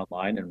simply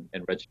online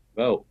and register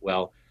to vote.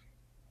 Well,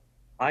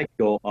 I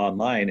go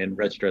online and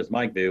register as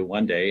Mike Vu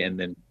one day and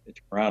then turn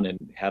around and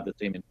have the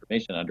same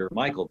information under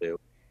Michael Vu.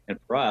 And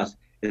for us,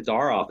 it's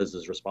our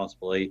office's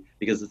responsibility,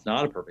 because it's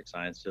not a perfect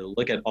science, to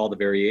look at all the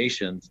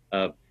variations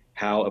of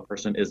how a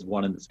person is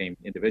one and the same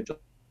individual.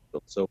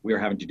 So we're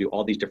having to do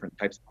all these different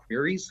types of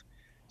queries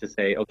to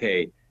say,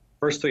 okay,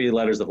 first 3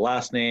 letters of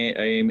last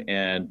name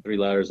and 3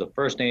 letters of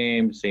first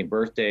name, same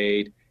birth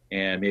date,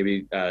 and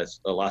maybe the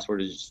last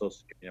word is your social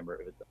security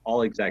number. If it's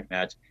all exact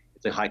match,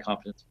 it's a high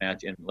confidence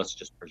match, and let's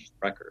just purchase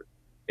the record.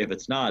 If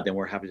it's not, then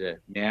we're having to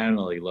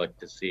manually look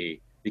to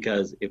see,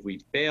 because if we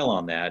fail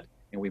on that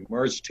and we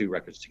merge 2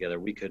 records together,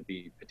 we could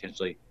be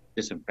potentially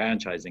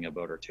disenfranchising a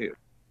voter too.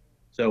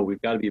 So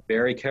we've got to be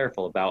very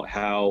careful about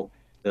how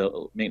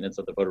the maintenance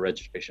of the voter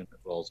registration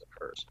rolls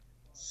occurs.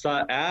 So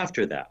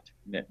after that,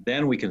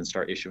 then we can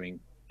start issuing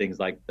things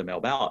like the mail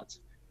ballots.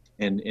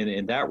 And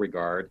in that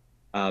regard,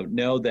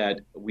 know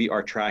that we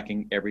are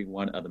tracking every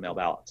one of the mail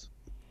ballots.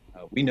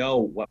 We know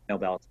what mail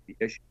ballots will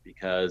be issued,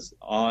 because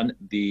on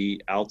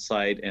the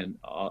outside and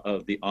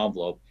of the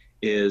envelope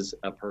is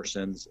a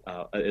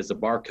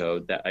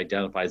barcode that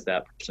identifies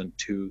that person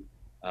to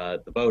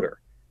the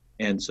voter.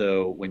 And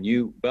so when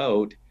you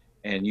vote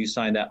and you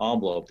sign that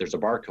envelope, there's a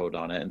barcode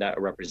on it, and that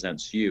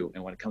represents you.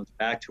 And when it comes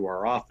back to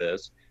our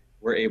office,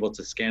 we're able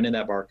to scan in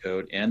that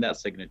barcode and that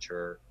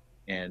signature.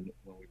 And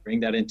when we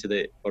bring that into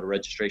the voter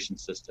registration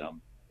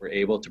system, we're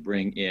able to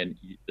bring in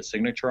the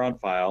signature on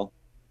file,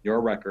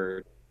 your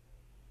record,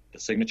 the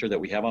signature that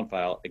we have on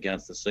file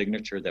against the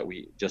signature that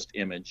we just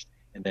imaged,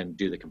 and then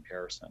do the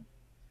comparison.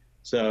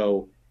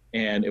 So,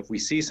 and if we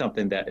see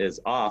something that is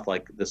off,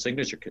 like the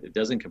signature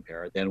doesn't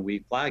compare, then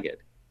we flag it.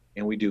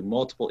 And we do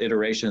multiple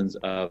iterations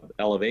of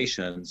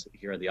elevations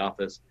here at the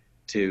office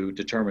to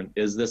determine,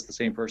 is this the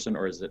same person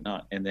or is it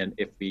not? And then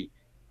if we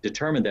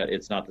determine that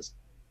it's not the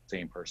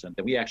same person,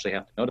 then we actually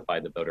have to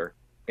notify the voter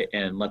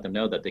and let them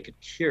know that they could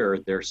cure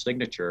their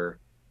signature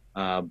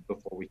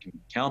before we can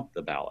count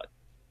the ballot.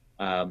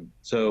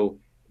 So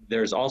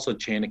there's also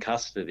chain of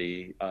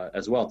custody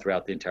as well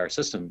throughout the entire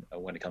system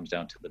when it comes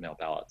down to the mail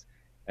ballots.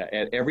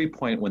 At every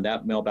point when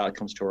that mail ballot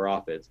comes to our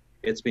office,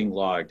 it's being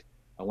logged.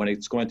 When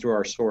it's going through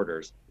our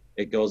sorters,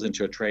 it goes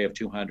into a tray of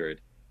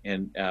 200.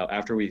 And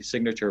after we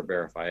signature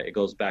verify it, it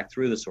goes back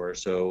through the sorter.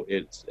 So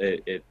it's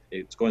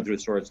going through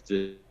the sorters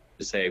to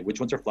say which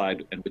ones are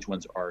flagged and which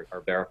ones are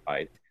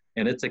verified.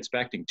 And it's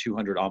expecting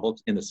 200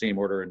 envelopes in the same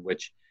order in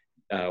which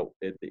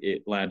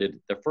it landed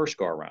the first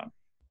go around.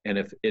 And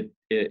if it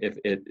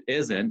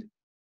isn't,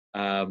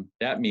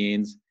 that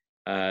means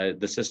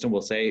the system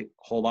will say,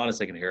 hold on a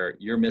second here,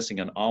 you're missing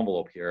an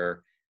envelope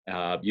here.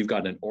 You've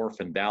got an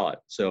orphan ballot.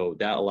 So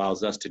that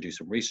allows us to do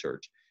some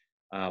research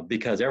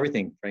because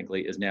everything,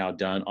 frankly, is now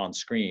done on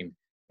screen.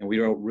 And we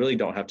really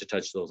don't have to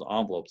touch those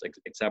envelopes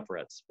except for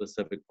at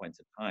specific points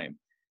in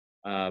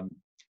time.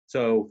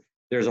 So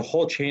there's a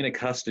whole chain of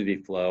custody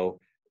flow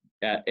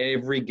at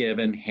every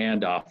given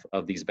handoff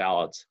of these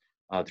ballots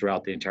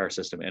throughout the entire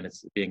system, and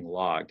it's being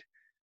logged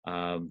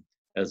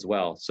as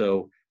well.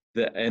 So,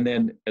 and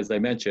then, as I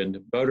mentioned,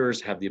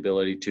 voters have the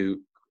ability to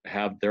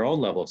have their own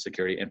level of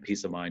security and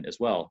peace of mind as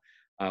well.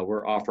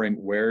 We're offering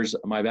Where's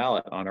My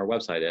Ballot on our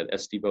website at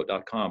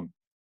sdvote.com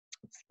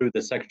through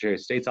the Secretary of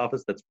State's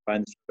office that's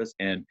providing the service,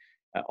 and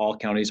all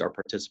counties are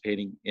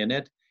participating in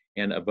it.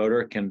 And a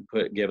voter can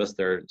give us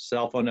their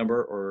cell phone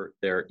number or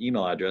their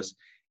email address,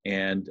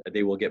 and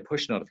they will get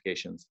push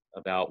notifications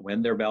about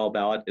when their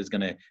ballot is going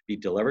to be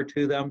delivered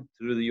to them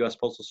through the U.S.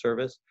 Postal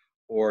Service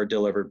or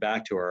delivered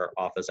back to our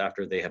office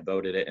after they have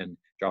voted it and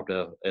dropped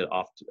it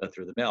off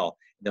through the mail.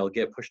 They'll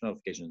get push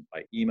notifications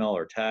by email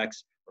or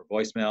text or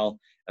voicemail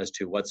as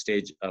to what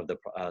stage of the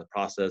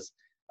process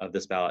of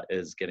this ballot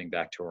is getting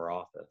back to our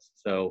office.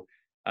 So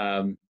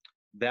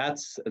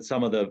that's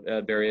some of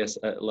the various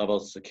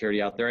levels of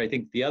security out there. I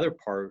think the other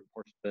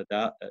portion of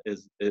that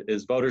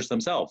is voters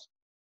themselves.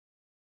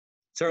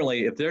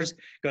 Certainly, if there's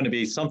going to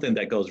be something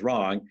that goes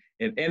wrong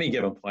at any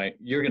given point,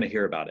 you're going to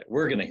hear about it.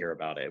 We're going to hear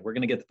about it. We're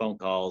going to get the phone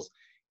calls,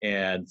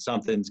 and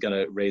something's going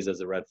to raise as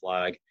a red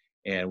flag,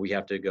 and we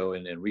have to go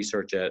in and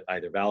research it,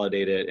 either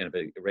validate it, and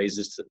if it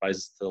rises to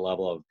the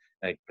level of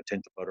like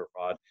potential voter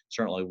fraud,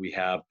 certainly we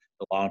have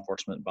the law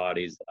enforcement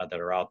bodies that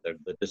are out there,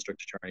 the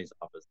district attorney's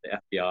office, the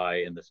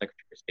FBI, and the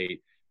Secretary of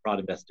State fraud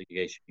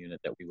investigation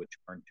unit that we would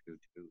turn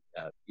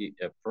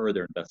to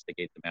further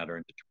investigate the matter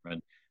and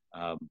determine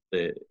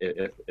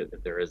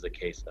if there is a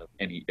case of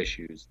any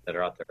issues that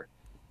are out there.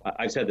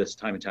 I've said this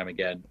time and time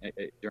again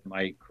during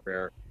my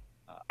career.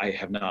 I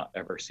have not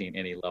ever seen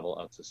any level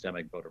of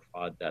systemic voter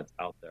fraud that's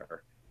out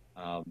there,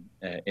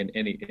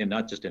 and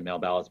not just in mail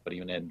ballots, but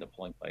even in the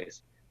polling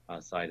place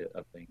side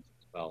of things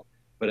as well.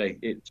 But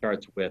it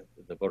starts with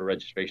the voter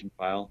registration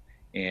file,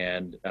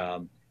 and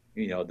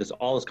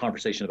all this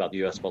conversation about the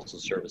U.S. Postal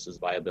Service's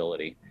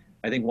viability.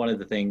 I think one of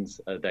the things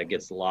that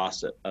gets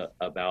lost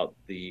about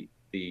the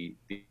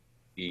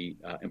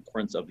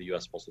importance of the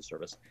U.S. Postal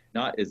Service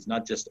is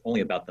not just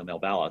only about the mail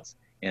ballots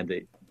and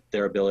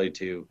their ability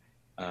to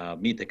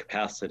meet the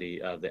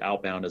capacity of the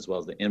outbound as well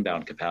as the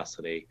inbound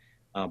capacity,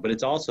 but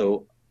it's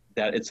also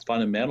that it's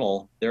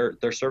fundamental.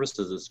 Their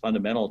services is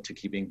fundamental to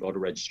keeping voter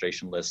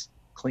registration lists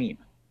clean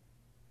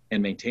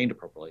and maintained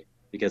appropriately.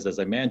 Because as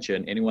I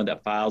mentioned, anyone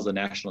that files a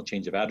national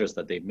change of address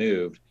that they've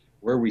moved,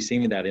 we're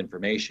receiving that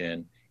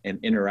information and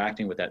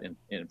interacting with that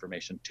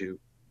information to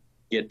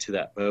get to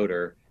that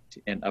voter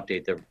and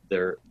update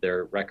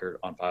their record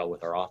on file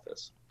with our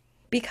office.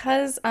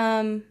 Because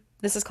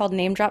this is called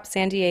Name Drop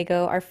San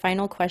Diego, our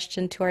final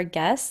question to our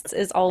guests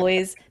is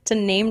always to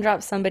name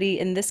drop somebody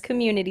in this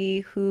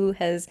community who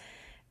has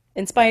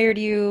inspired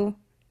you,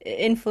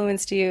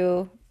 influenced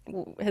you,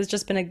 has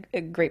just been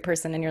a great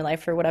person in your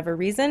life for whatever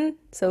reason.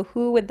 So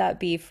who would that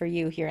be for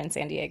you here in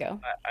San Diego?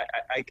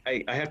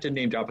 I have to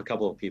name drop a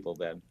couple of people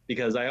then,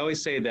 because I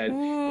always say that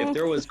if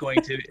there was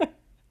going to...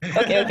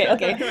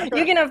 Okay.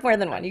 You can have more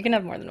than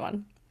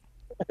one.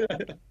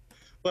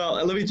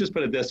 Well, let me just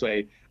put it this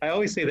way. I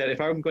always say that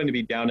if I'm going to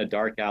be down a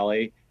dark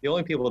alley, the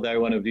only people that I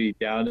want to be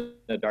down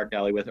a dark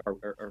alley with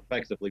are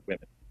effectively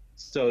women.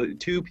 So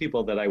two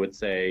people that I would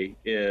say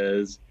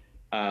is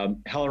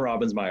Helen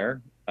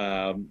Robbins-Meyer,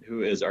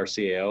 who is our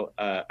CAO.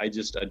 I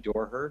just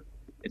adore her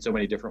in so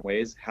many different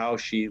ways. How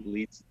she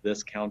leads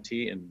this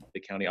county and the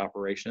county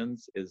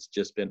operations has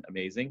just been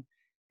amazing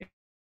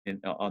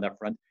on that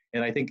front.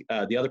 And I think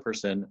the other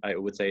person I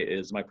would say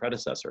is my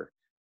predecessor.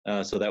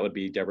 So that would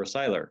be Deborah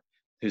Seiler,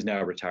 who's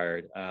now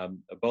retired.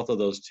 Both of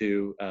those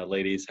two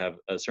ladies have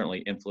certainly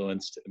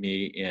influenced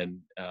me in,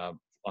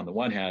 on the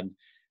one hand,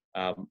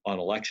 on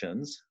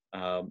elections,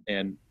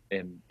 and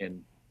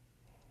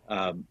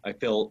I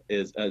feel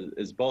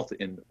is both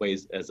in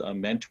ways as a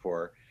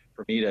mentor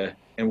for me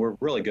and we're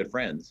really good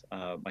friends,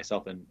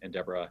 myself and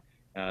Deborah.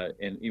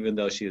 And even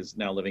though she is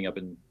now living up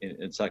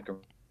in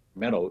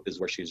Sacramento, is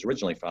where she's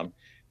originally from,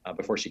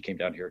 before she came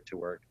down here to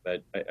work.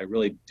 But I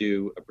really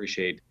do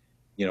appreciate,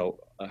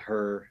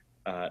 her.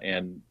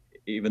 And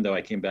even though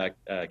I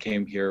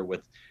came here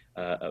with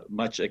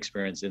much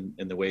experience in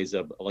the ways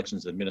of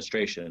elections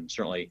administration,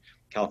 certainly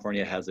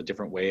California has a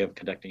different way of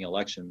conducting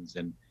elections,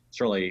 and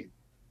certainly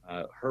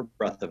her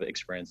breadth of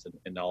experience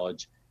and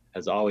knowledge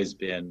has always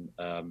been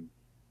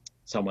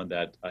someone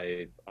that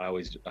I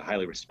always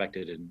highly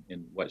respected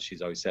in what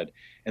she's always said.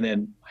 And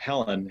then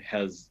Helen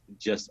has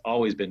just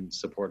always been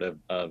supportive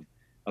of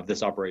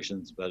this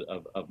operations, but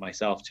of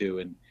myself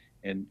too.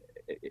 And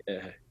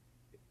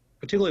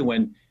particularly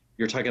when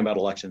you're talking about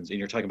elections and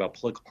you're talking about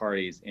political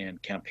parties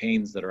and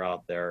campaigns that are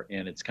out there,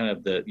 and it's kind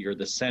of you're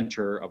the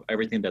center of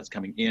everything that's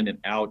coming in and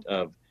out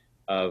of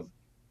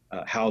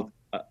how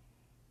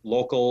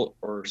local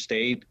or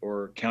state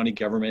or county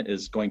government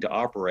is going to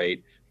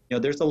operate,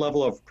 there's a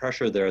level of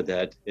pressure there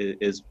that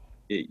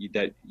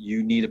that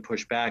you need to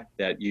push back,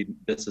 that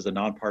this is a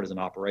nonpartisan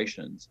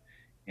operations.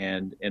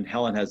 And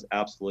Helen has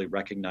absolutely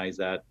recognized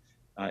that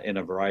in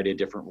a variety of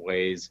different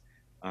ways,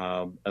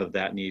 of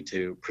that need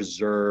to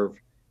preserve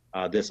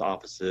this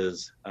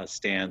office's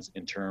stance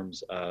in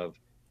terms of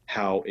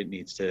how it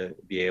needs to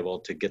be able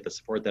to get the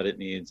support that it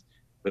needs,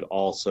 but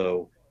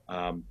also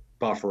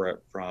buffer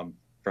it from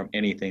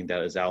anything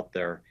that is out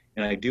there.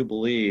 And I do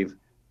believe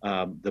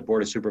the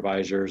Board of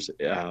Supervisors,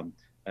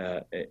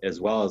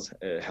 as well as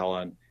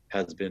Helen,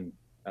 has been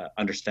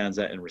understands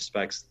that and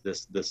respects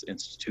this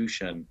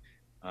institution,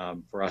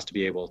 for us to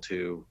be able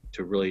to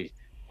really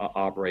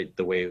operate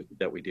the way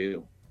that we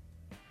do.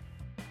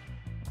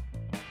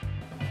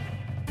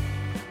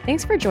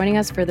 Thanks for joining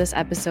us for this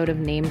episode of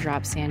Name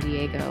Drop San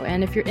Diego.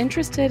 And if you're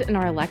interested in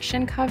our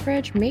election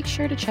coverage, make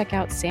sure to check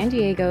out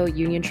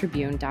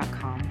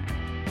SanDiegoUnionTribune.com.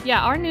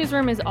 Yeah, our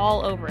newsroom is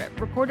all over it.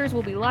 Reporters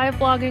will be live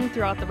blogging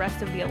throughout the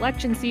rest of the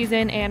election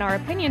season, and our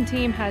opinion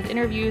team has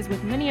interviews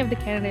with many of the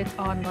candidates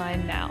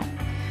online now.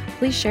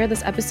 Please share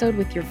this episode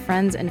with your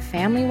friends and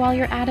family while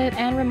you're at it,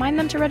 and remind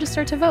them to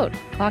register to vote.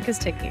 Clock is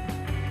ticking.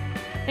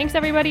 Thanks,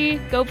 everybody.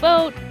 Go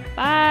vote.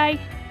 Bye.